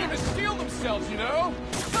cars ain't gonna steal themselves, you know?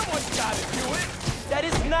 Someone's gotta do it. That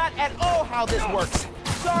is not at all how this works.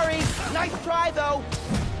 Sorry. Nice try, though.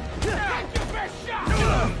 That's your best shot.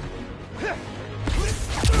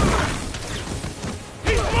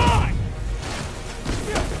 He's mine!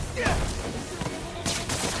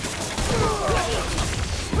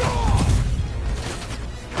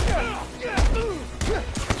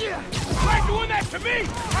 Try doing that to me!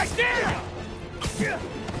 I dare you!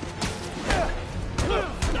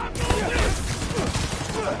 Stop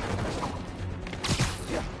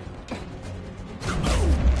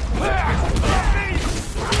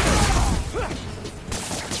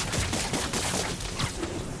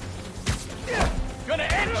Gonna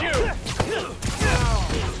end you!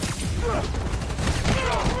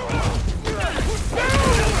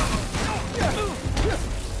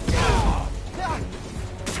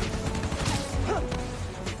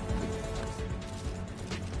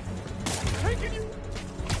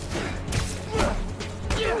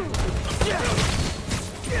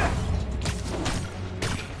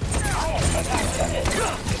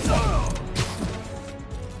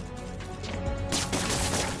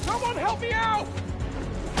 Someone help me out!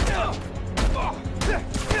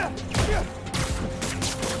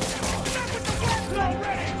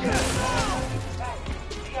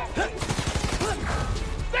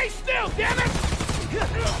 Stay still, damn it!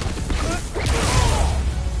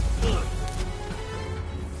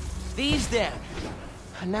 These down.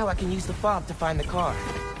 Now I can use the fob to find the car.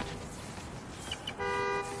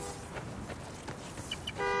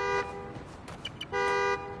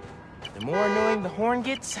 The more annoying the horn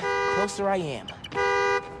gets, the closer I am.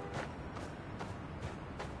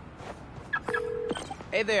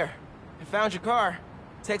 Hey there. I found your car.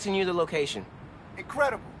 Texting you the location.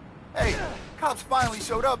 Incredible. Hey, cops finally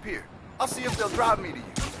showed up here. I'll see if they'll drive me to you.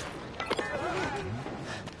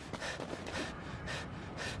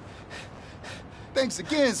 Thanks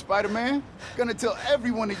again, Spider-Man. Gonna tell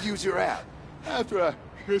everyone to use your app after I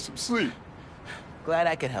get some sleep. Glad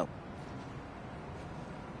I could help.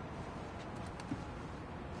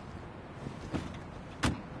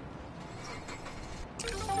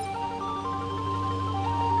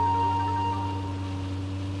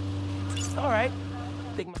 All right.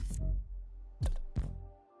 Think my...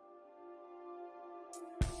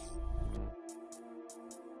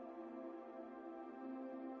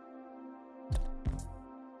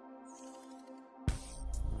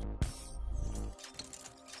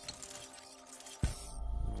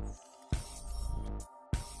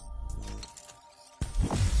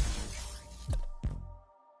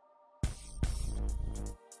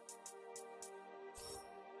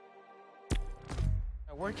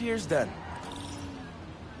 My work here's done.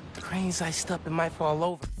 Crane's iced up and might fall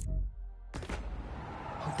over.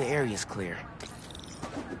 Hope the area's clear.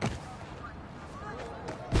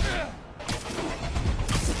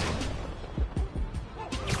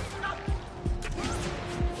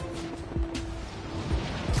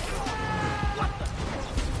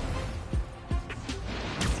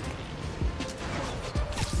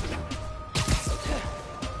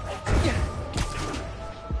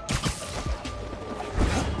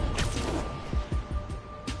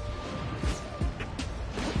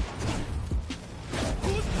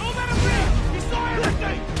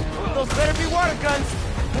 Those better be water guns.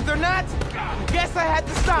 If they're not, I guess I had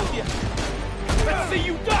to stop you. Let's see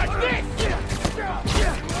you dodge this!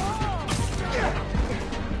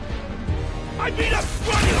 I beat up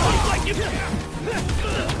running off like you...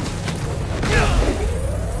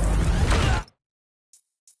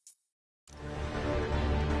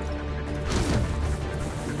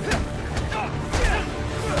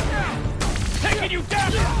 Taking you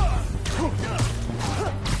down!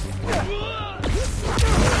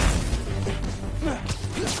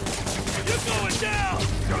 You're going down!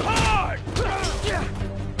 Hard!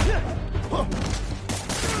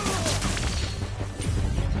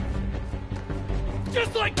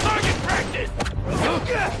 Just like target practice!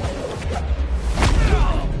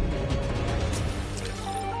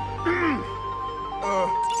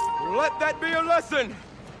 Let that be a lesson!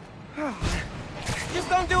 Just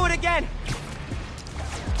don't do it again!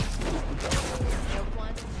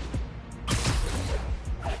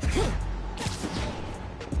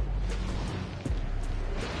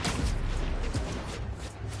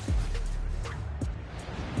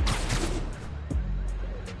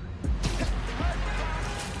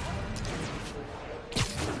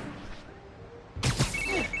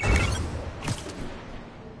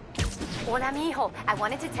 Hola, mijo. I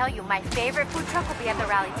wanted to tell you, my favorite food truck will be at the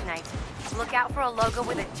rally tonight. Look out for a logo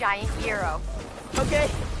with a giant gyro. Okay.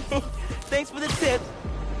 Thanks for the tip.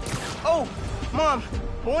 Oh, Mom,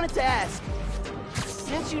 I wanted to ask.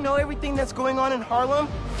 Since you know everything that's going on in Harlem,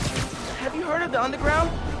 have you heard of the Underground?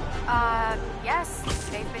 Yes.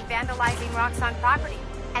 They've been vandalizing Roxxon property.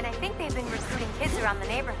 And I think they've been recruiting kids around the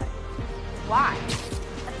neighborhood. Why?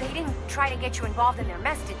 They didn't try to get you involved in their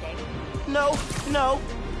mess, did they? No.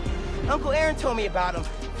 Uncle Aaron told me about him.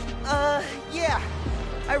 Yeah.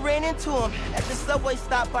 I ran into him at the subway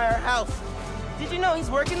stop by our house. Did you know he's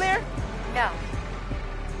working there? No.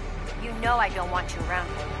 You know I don't want you around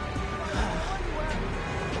here.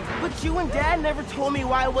 But you and Dad never told me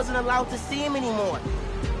why I wasn't allowed to see him anymore.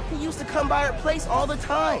 He used to come by our place all the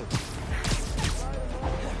time.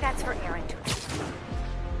 That's for Aaron to explain.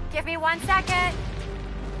 Give me 1 second.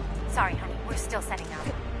 Sorry, honey. We're still setting up.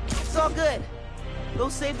 It's all good. Go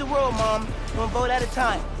save the world, Mom. One vote at a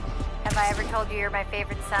time. Have I ever told you you're my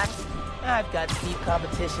favorite son? I've got steep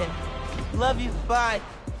competition. Love you. Bye.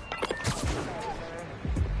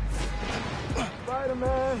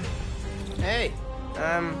 Spider-Man. Hey,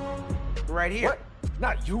 right here. What?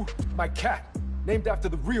 Not you. My cat. Named after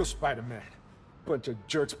the real Spider-Man. Bunch of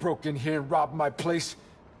jerks broke in here and robbed my place.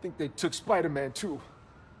 Think they took Spider-Man too.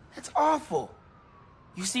 That's awful.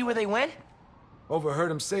 You see where they went? Overheard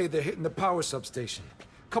them say they're hitting the power substation.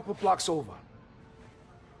 Couple blocks over.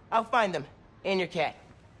 I'll find them. And your cat.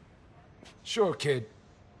 Sure, kid.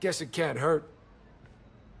 Guess it can't hurt.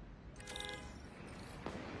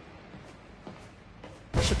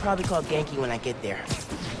 I should probably call Genki when I get there.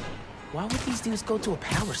 Why would these dudes go to a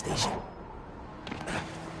power station?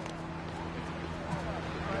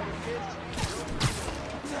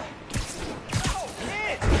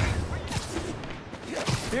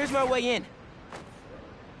 Here's my way in.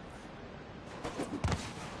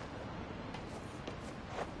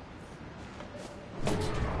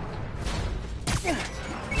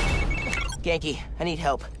 Genki, I need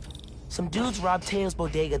help. Some dudes robbed Teo's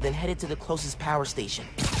bodega, then headed to the closest power station.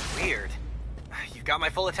 Weird. You got my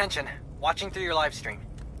full attention. Watching through your live stream.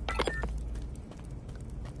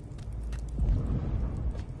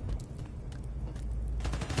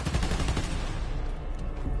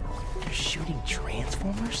 They're shooting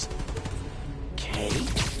transformers? Okay.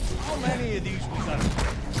 How many of these we got?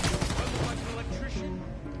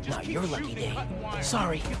 Not your lucky day.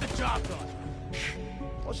 Sorry. Get the job done.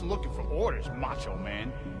 Wasn't looking for orders, macho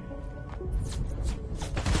man.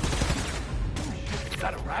 Is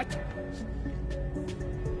that a rat?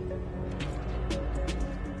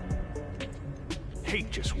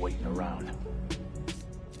 Hate just waiting around.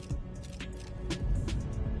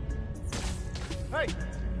 Hey!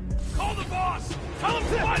 Call the boss! Tell him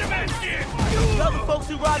Spider-Man's here! Tell the folks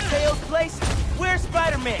who robbed Teo's place, where's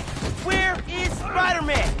Spider-Man? Where is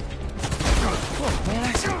Spider-Man? Whoa, man,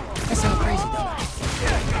 I sound crazy though.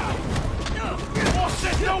 Boss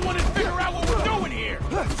said no one can figure out what we're doing here!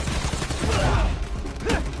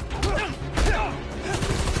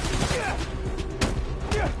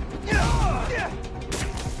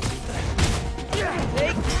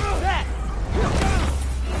 Take that!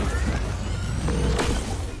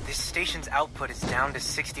 This station's output is down to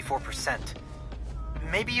 64%.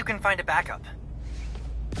 Maybe you can find a backup.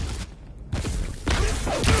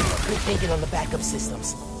 Good thinking on the backup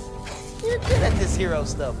systems. You're good at this hero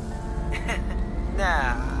stuff.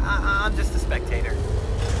 Nah, I'm just a spectator.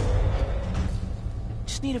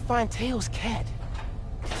 Just need to find Teo's cat.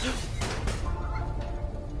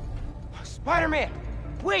 Spider-Man!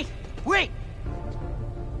 Wait! Wait!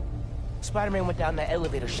 Spider-Man went down that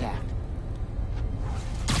elevator shaft.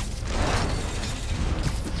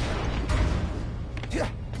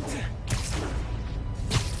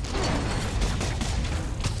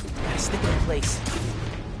 Gotta stick it in place.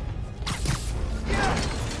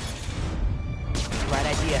 Right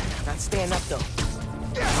idea. Not staying up, though.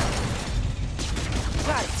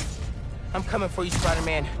 Got it. I'm coming for you,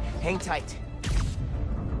 Spider-Man. Hang tight.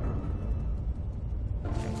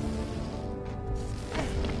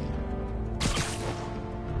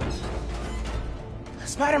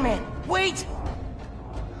 Spider-Man, wait!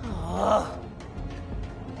 I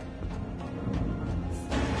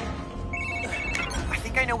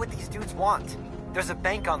think I know what these dudes want. There's a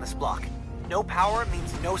bank on this block. No power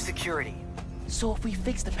means no security. So if we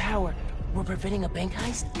fix the power, we're preventing a bank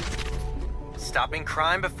heist? Stopping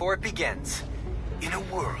crime before it begins. In a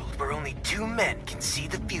world where only two men can see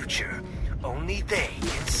the future, only they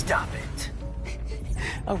can stop it.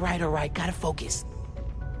 All right, gotta focus.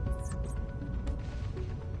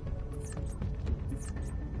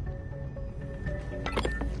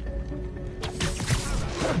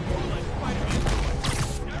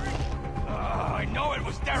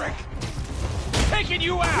 was, Derek! Taking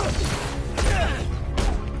you out!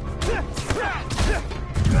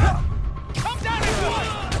 Come down at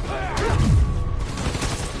once!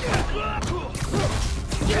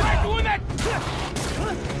 Try doing that!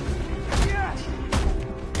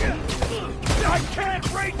 I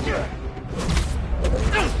can't break you!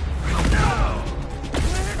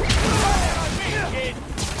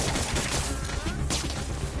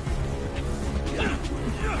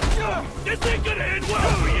 This ain't gonna end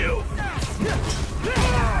well for you!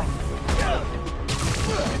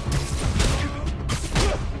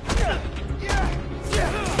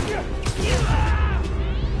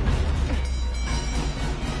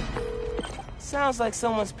 Sounds like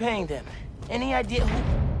someone's paying them. Any idea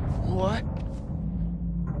who... What?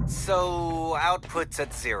 So, output's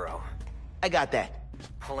at 0. I got that.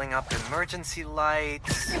 Pulling up emergency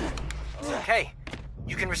lights. Okay.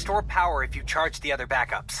 You can restore power if you charge the other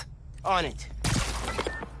backups. On it.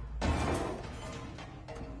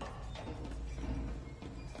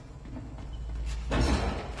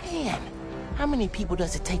 Man, how many people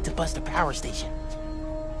does it take to bust a power station?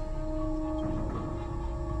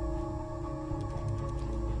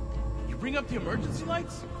 You bring up the emergency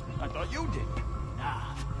lights? I thought you did.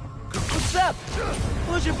 Nah. What's up?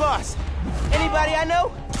 Who's your boss? Anybody I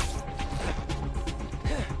know?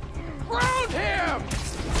 Ground him!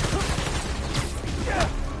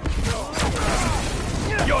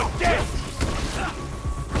 You're dead!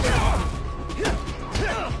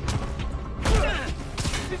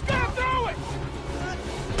 He's gonna throw it!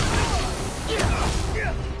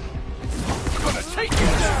 I'm gonna take you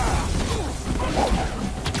down!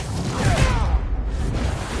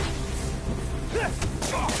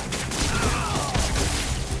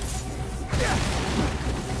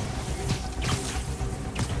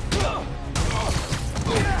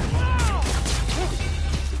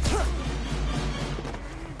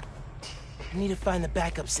 I need to find the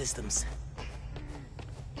backup systems.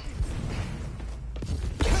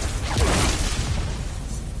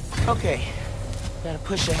 Okay, gotta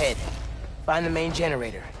push ahead. Find the main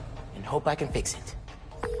generator, and hope I can fix it.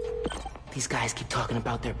 These guys keep talking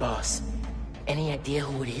about their boss. Any idea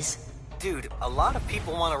who it is? Dude, a lot of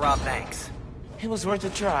people want to rob banks. It was worth a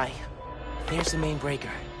try. There's the main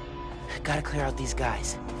breaker. Gotta clear out these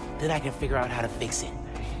guys. Then I can figure out how to fix it.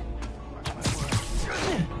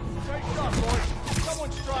 Great job, boys.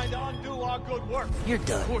 Someone's trying to undo our good work. You're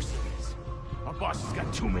done. Of course he is. Our boss has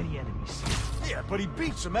got too many enemies. Yeah, but he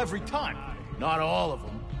beats them every time. Not all of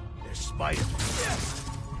them. They're Spiderman.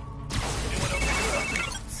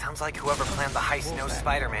 Sounds like whoever planned the heist knows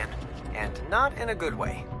Spider-Man. And not in a good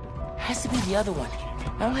way. Has to be the other one.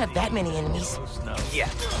 I don't have that many enemies. Yeah.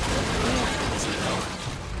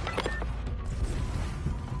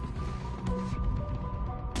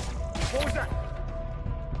 What was that?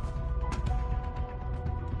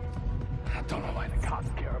 I don't know why the cops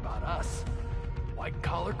care about us.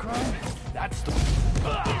 White-collar crime? That's the...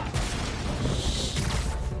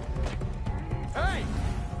 Hey!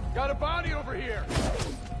 Got a body over here!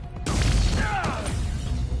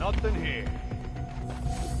 Nothing here.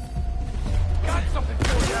 Got something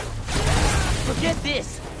for you! Forget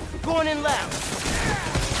this! Going in loud!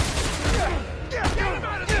 Get him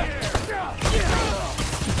out of here!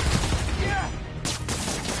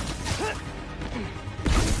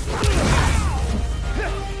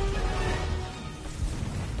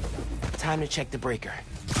 Time to check the breaker.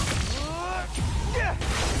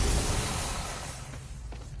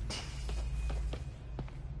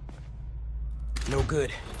 No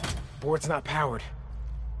good. Board's not powered.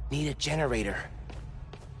 Need a generator.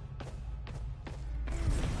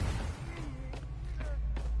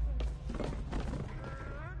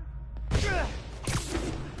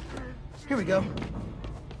 Here we go.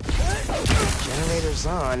 Generator's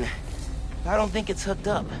on. I don't think it's hooked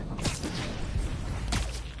up.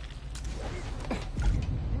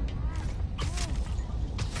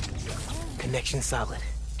 Connection solid.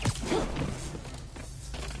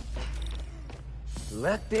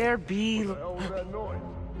 Let there be... What the hell was that noise?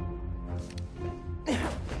 Hey,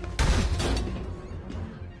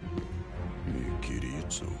 kitty,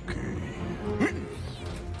 it's okay.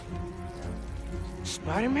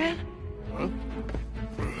 Spider-Man? Huh?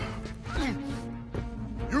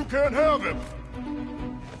 You can't have him!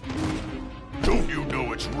 Don't you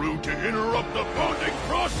know it's rude to interrupt the bonding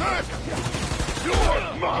process?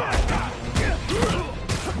 You're mine!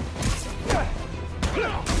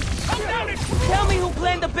 Tell me who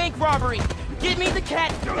planned the bank robbery! Give me the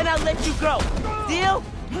cat, and I'll let you go. Deal?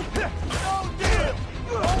 No deal!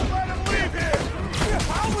 Don't let him leave here!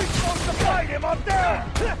 How are we supposed to fight him up there?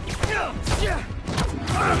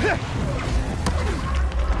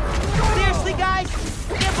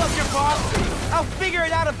 I'll figure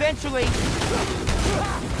it out eventually. You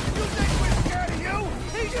think we're scared of you?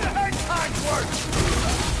 He's your head time's worth.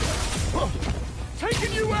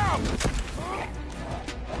 Taking you out!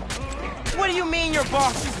 What do you mean your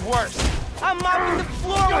boss is worse? I'm mopping the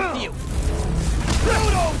floor with you! You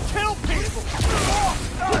don't kill people!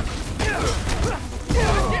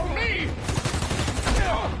 Look at me!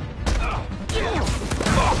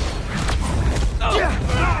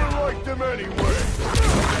 Never liked him anyway!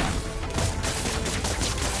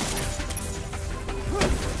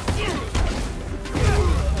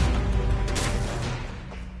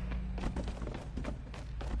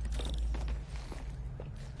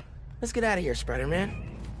 Let's get out of here, Spider-Man.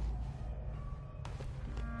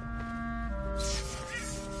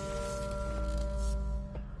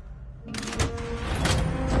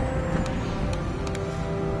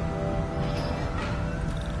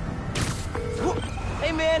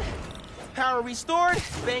 Hey, man. Power restored,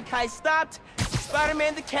 bank heist stopped,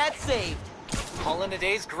 Spider-Man the cat saved. All in a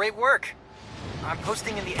day's great work. I'm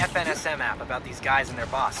posting in the FNSM app about these guys and their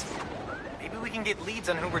boss. Maybe we can get leads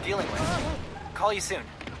on who we're dealing with. Call you soon.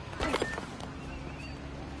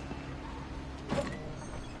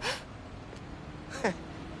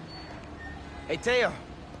 Hey, Teo.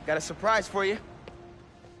 Got a surprise for you.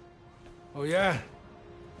 Oh, yeah?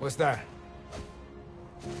 What's that?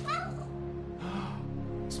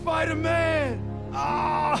 Spider-Man!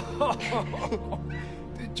 Oh!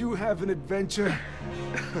 Did you have an adventure?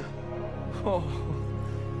 Oh,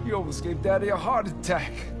 you almost gave Daddy a heart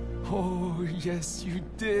attack. Oh, yes, you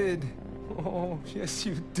did. Oh, yes,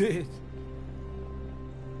 you did.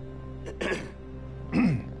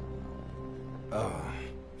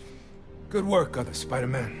 Good work, other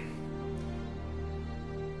Spider-Man.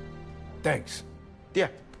 Thanks. Yeah.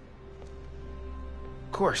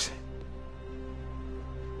 Of course.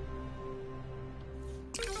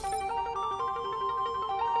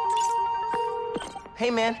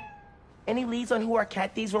 Hey, man. Any leads on who our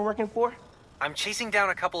cat thieves were working for? I'm chasing down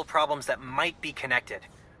a couple of problems that might be connected.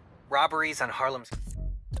 Robberies on Harlem's...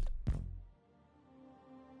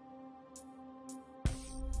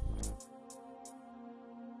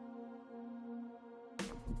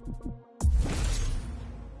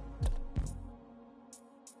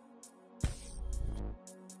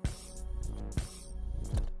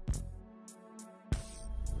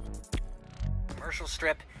 commercial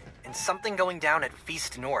strip, and something going down at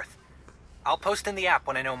Feast North. I'll post in the app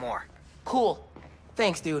when I know more. Cool.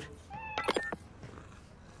 Thanks, dude.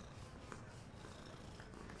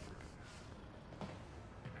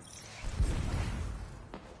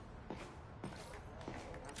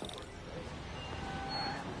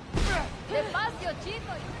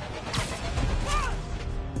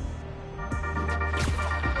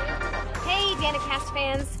 Hey, Danicast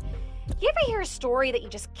fans. You ever hear a story that you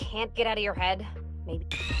just can't get out of your head? Maybe.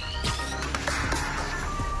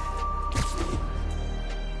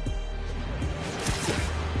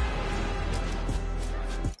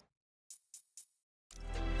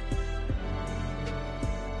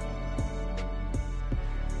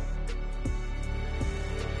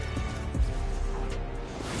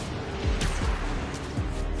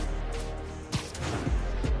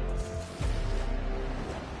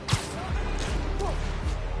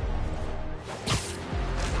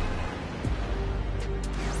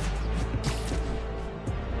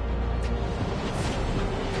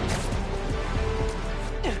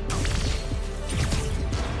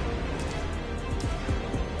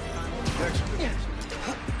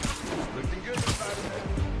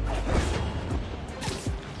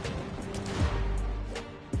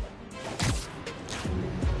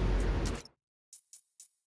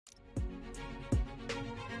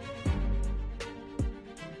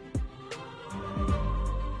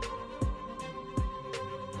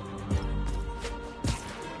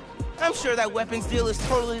 I'm sure that weapons deal is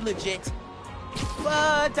totally legit.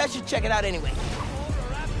 But I should check it out anyway.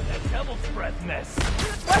 That devil's breath mess.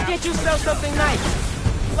 Why can't you sell something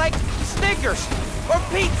nice? Like Snickers or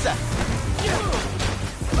pizza?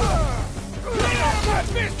 Get off my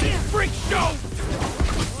business, freak show!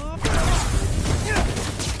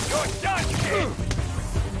 You're done, kid!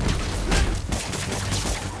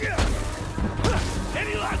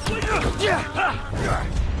 Any last window?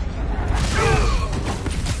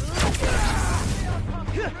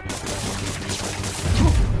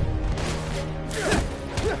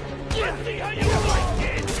 Let's see how you like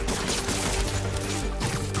it!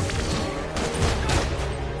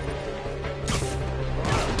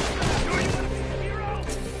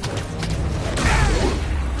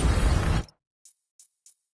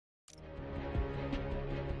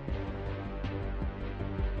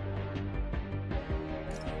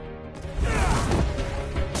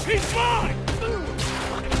 He's mine!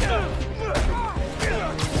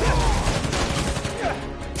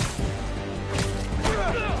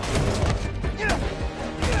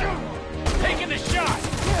 Taking the shot!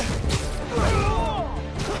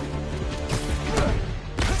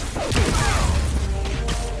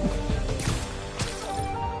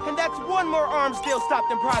 And that's one more arms deal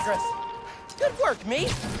stopped in progress. Good work, me.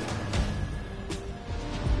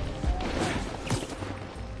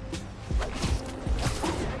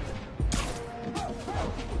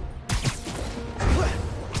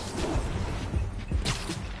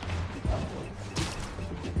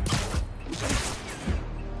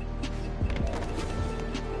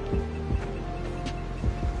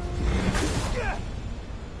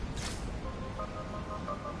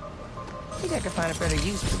 I think I could find a better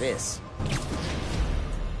use for this.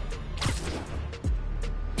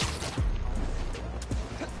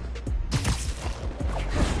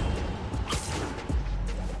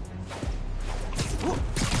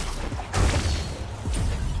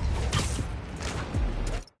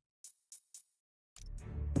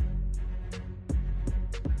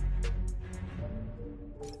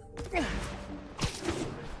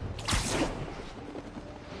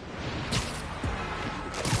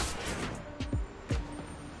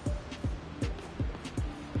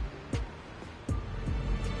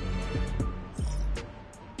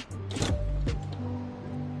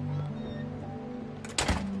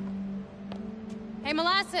 Hey,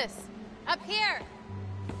 Molasses! Up here!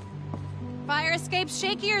 Fire escape's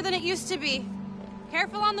shakier than it used to be.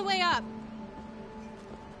 Careful on the way up.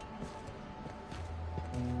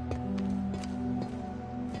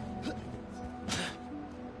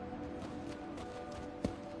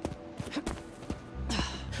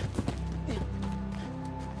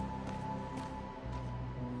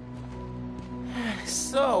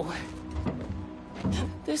 So,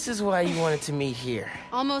 this is why you wanted to meet here.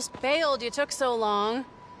 Almost bailed you took so long.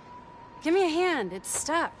 Give me a hand, it's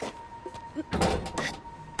stuck.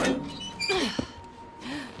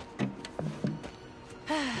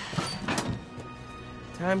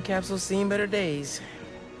 Time capsule's seen better days.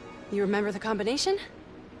 You remember the combination?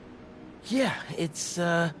 Yeah, it's,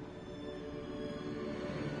 man,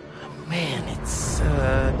 it's,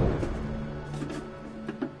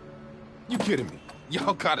 You kidding me?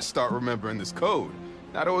 Y'all gotta start remembering this code.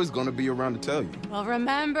 Not always gonna be around to tell you. We'll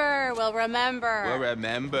remember, we'll remember. Well,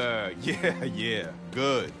 remember. Yeah.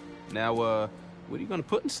 Good. Now, what are you gonna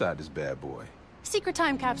put inside this bad boy? Secret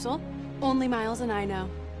time capsule. Only Miles and I know.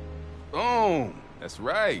 Boom! That's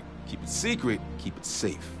right. Keep it secret, keep it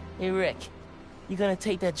safe. Hey, Rick. You gonna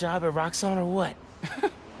take that job at Roxxon or what?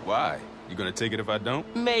 Why? You gonna take it if I don't?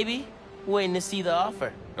 Maybe. Waiting to see the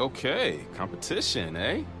offer. Okay, competition,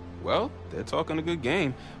 eh? Well, they're talking a good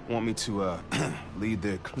game. Want me to, lead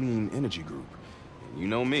their clean energy group. And you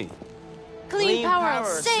know me. Clean power,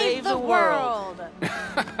 save the world!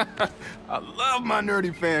 I love my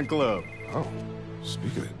nerdy fan club. Oh,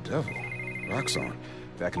 speak of the devil. Roxxon.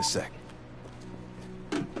 Back in a sec.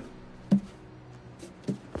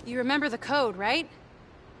 You remember the code, right?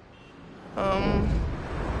 The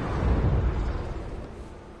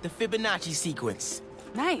Fibonacci sequence.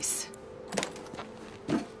 Nice.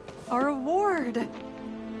 A reward.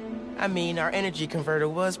 I mean, our energy converter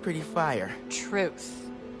was pretty fire. Truth.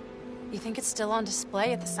 You think it's still on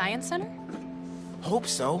display at the Science Center? Hope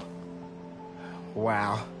so.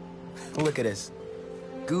 Wow. Look at this.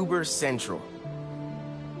 Goober Central.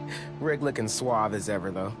 Rick looking suave as ever,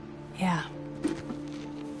 though. Yeah.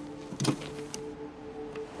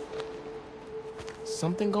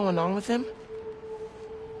 Something going on with him?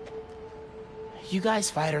 You guys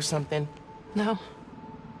fight or something? No.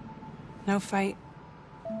 No fight.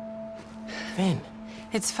 Finn.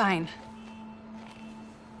 It's fine.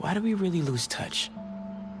 Why do we really lose touch?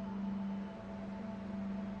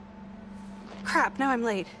 Crap, now I'm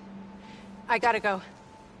late. I gotta go.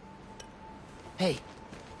 Hey,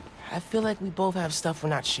 I feel like we both have stuff we're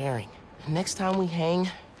not sharing. Next time we hang,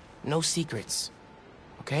 no secrets.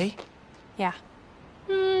 Okay? Yeah.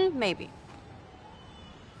 Maybe.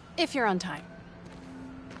 If you're on time.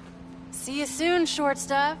 See you soon, short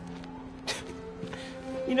stuff.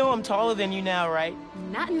 You know I'm taller than you now, right?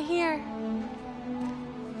 Not in here.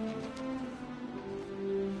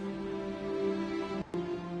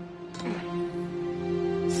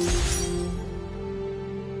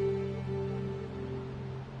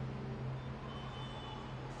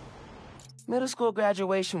 Middle school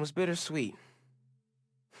graduation was bittersweet.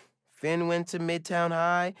 Finn went to Midtown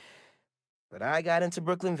High, but I got into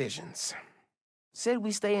Brooklyn Visions. Said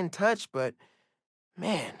we stay in touch, but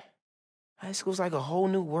man, high school's like a whole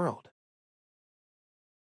new world.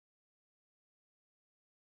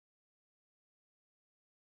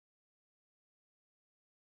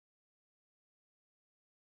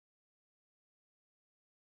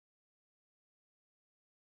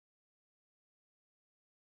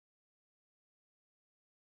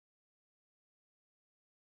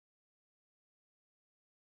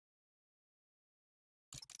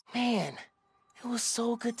 Man, it was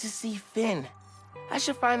so good to see Finn. I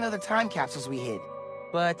should find the other time capsules we hid.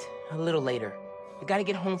 But a little later. I gotta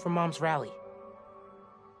get home from Mom's rally.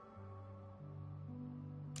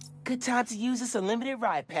 Good time to use this unlimited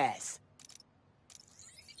ride pass.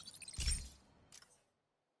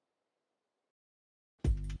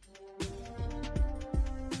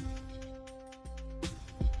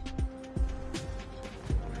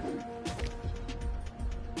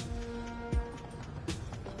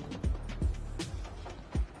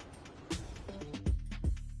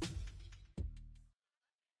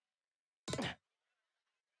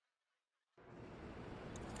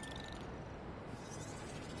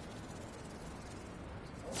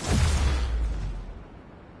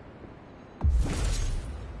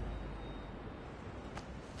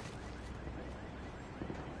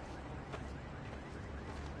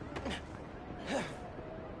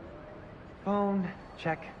 Phone,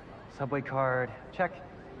 check. Subway card, check.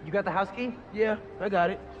 You got the house key? Yeah, I got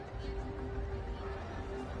it.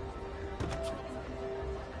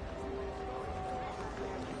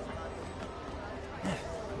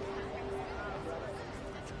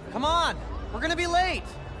 Come on! We're gonna be late!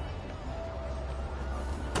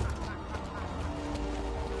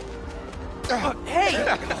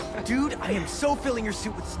 Hey! Dude, I am so filling your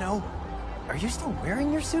suit with snow. Are you still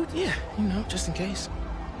wearing your suit? Yeah, you know, just in case.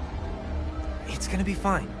 It's gonna be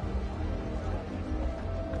fine.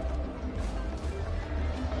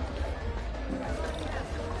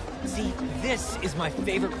 See, this is my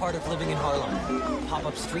favorite part of living in Harlem.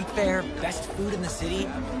 Pop-up street fair, best food in the city,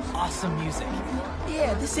 awesome music.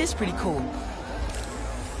 Yeah, this is pretty cool.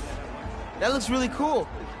 That looks really cool.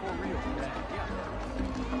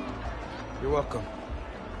 You're welcome.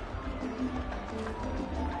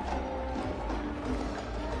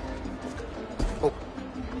 Oh.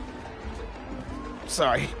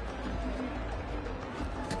 Sorry.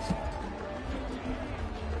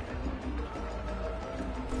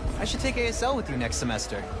 I should take ASL with you next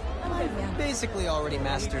semester. I've basically already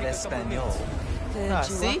mastered Espanol. Could you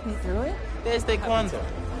walk me through it? Desde cuando?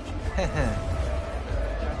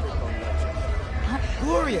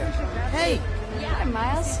 Gloria! Hey! Hi,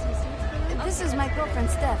 Miles. This is my girlfriend,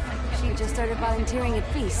 Steph. She just started volunteering at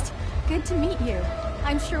Feast. Good to meet you.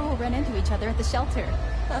 I'm sure we'll run into each other at the shelter.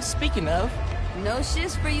 Speaking of... No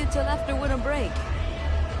shifts for you till after winter break.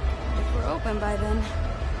 If we're open by then.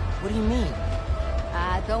 What do you mean?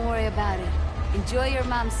 Don't worry about it. Enjoy your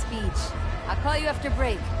mom's speech. I'll call you after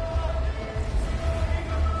break.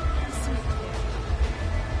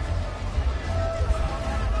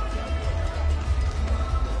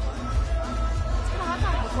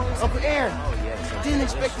 Uncle Aaron, didn't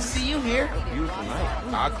expect to see you here. Beautiful night.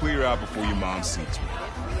 I'll clear out before your mom sees me.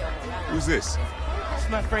 Who's this? It's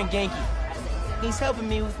my friend Genki. He's helping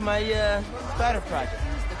me with my, spider project.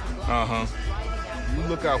 Uh-huh. You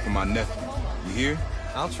look out for my nephew. You hear?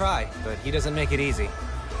 I'll try, but he doesn't make it easy.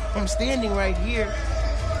 I'm standing right here.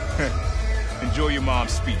 Enjoy your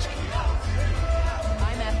mom's speech, kid.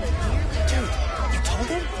 Dude, you told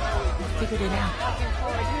him? We figured it out.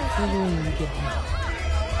 Fill you in when you get home.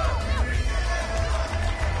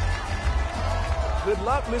 Good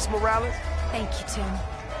luck, Miss Morales. Thank you, Tim.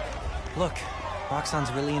 Look,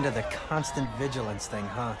 Roxanne's really into the constant vigilance thing,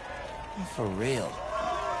 huh? For real.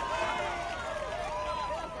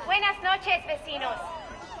 Buenas noches, vecinos.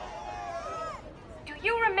 Do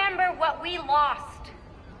you remember what we lost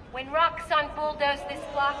when Roxanne bulldozed this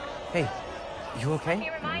block? Hey, you okay? Let me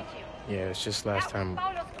remind you. Yeah, it's just last time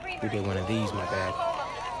we did one of these, my bad.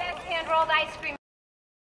 Best hand-rolled ice cream.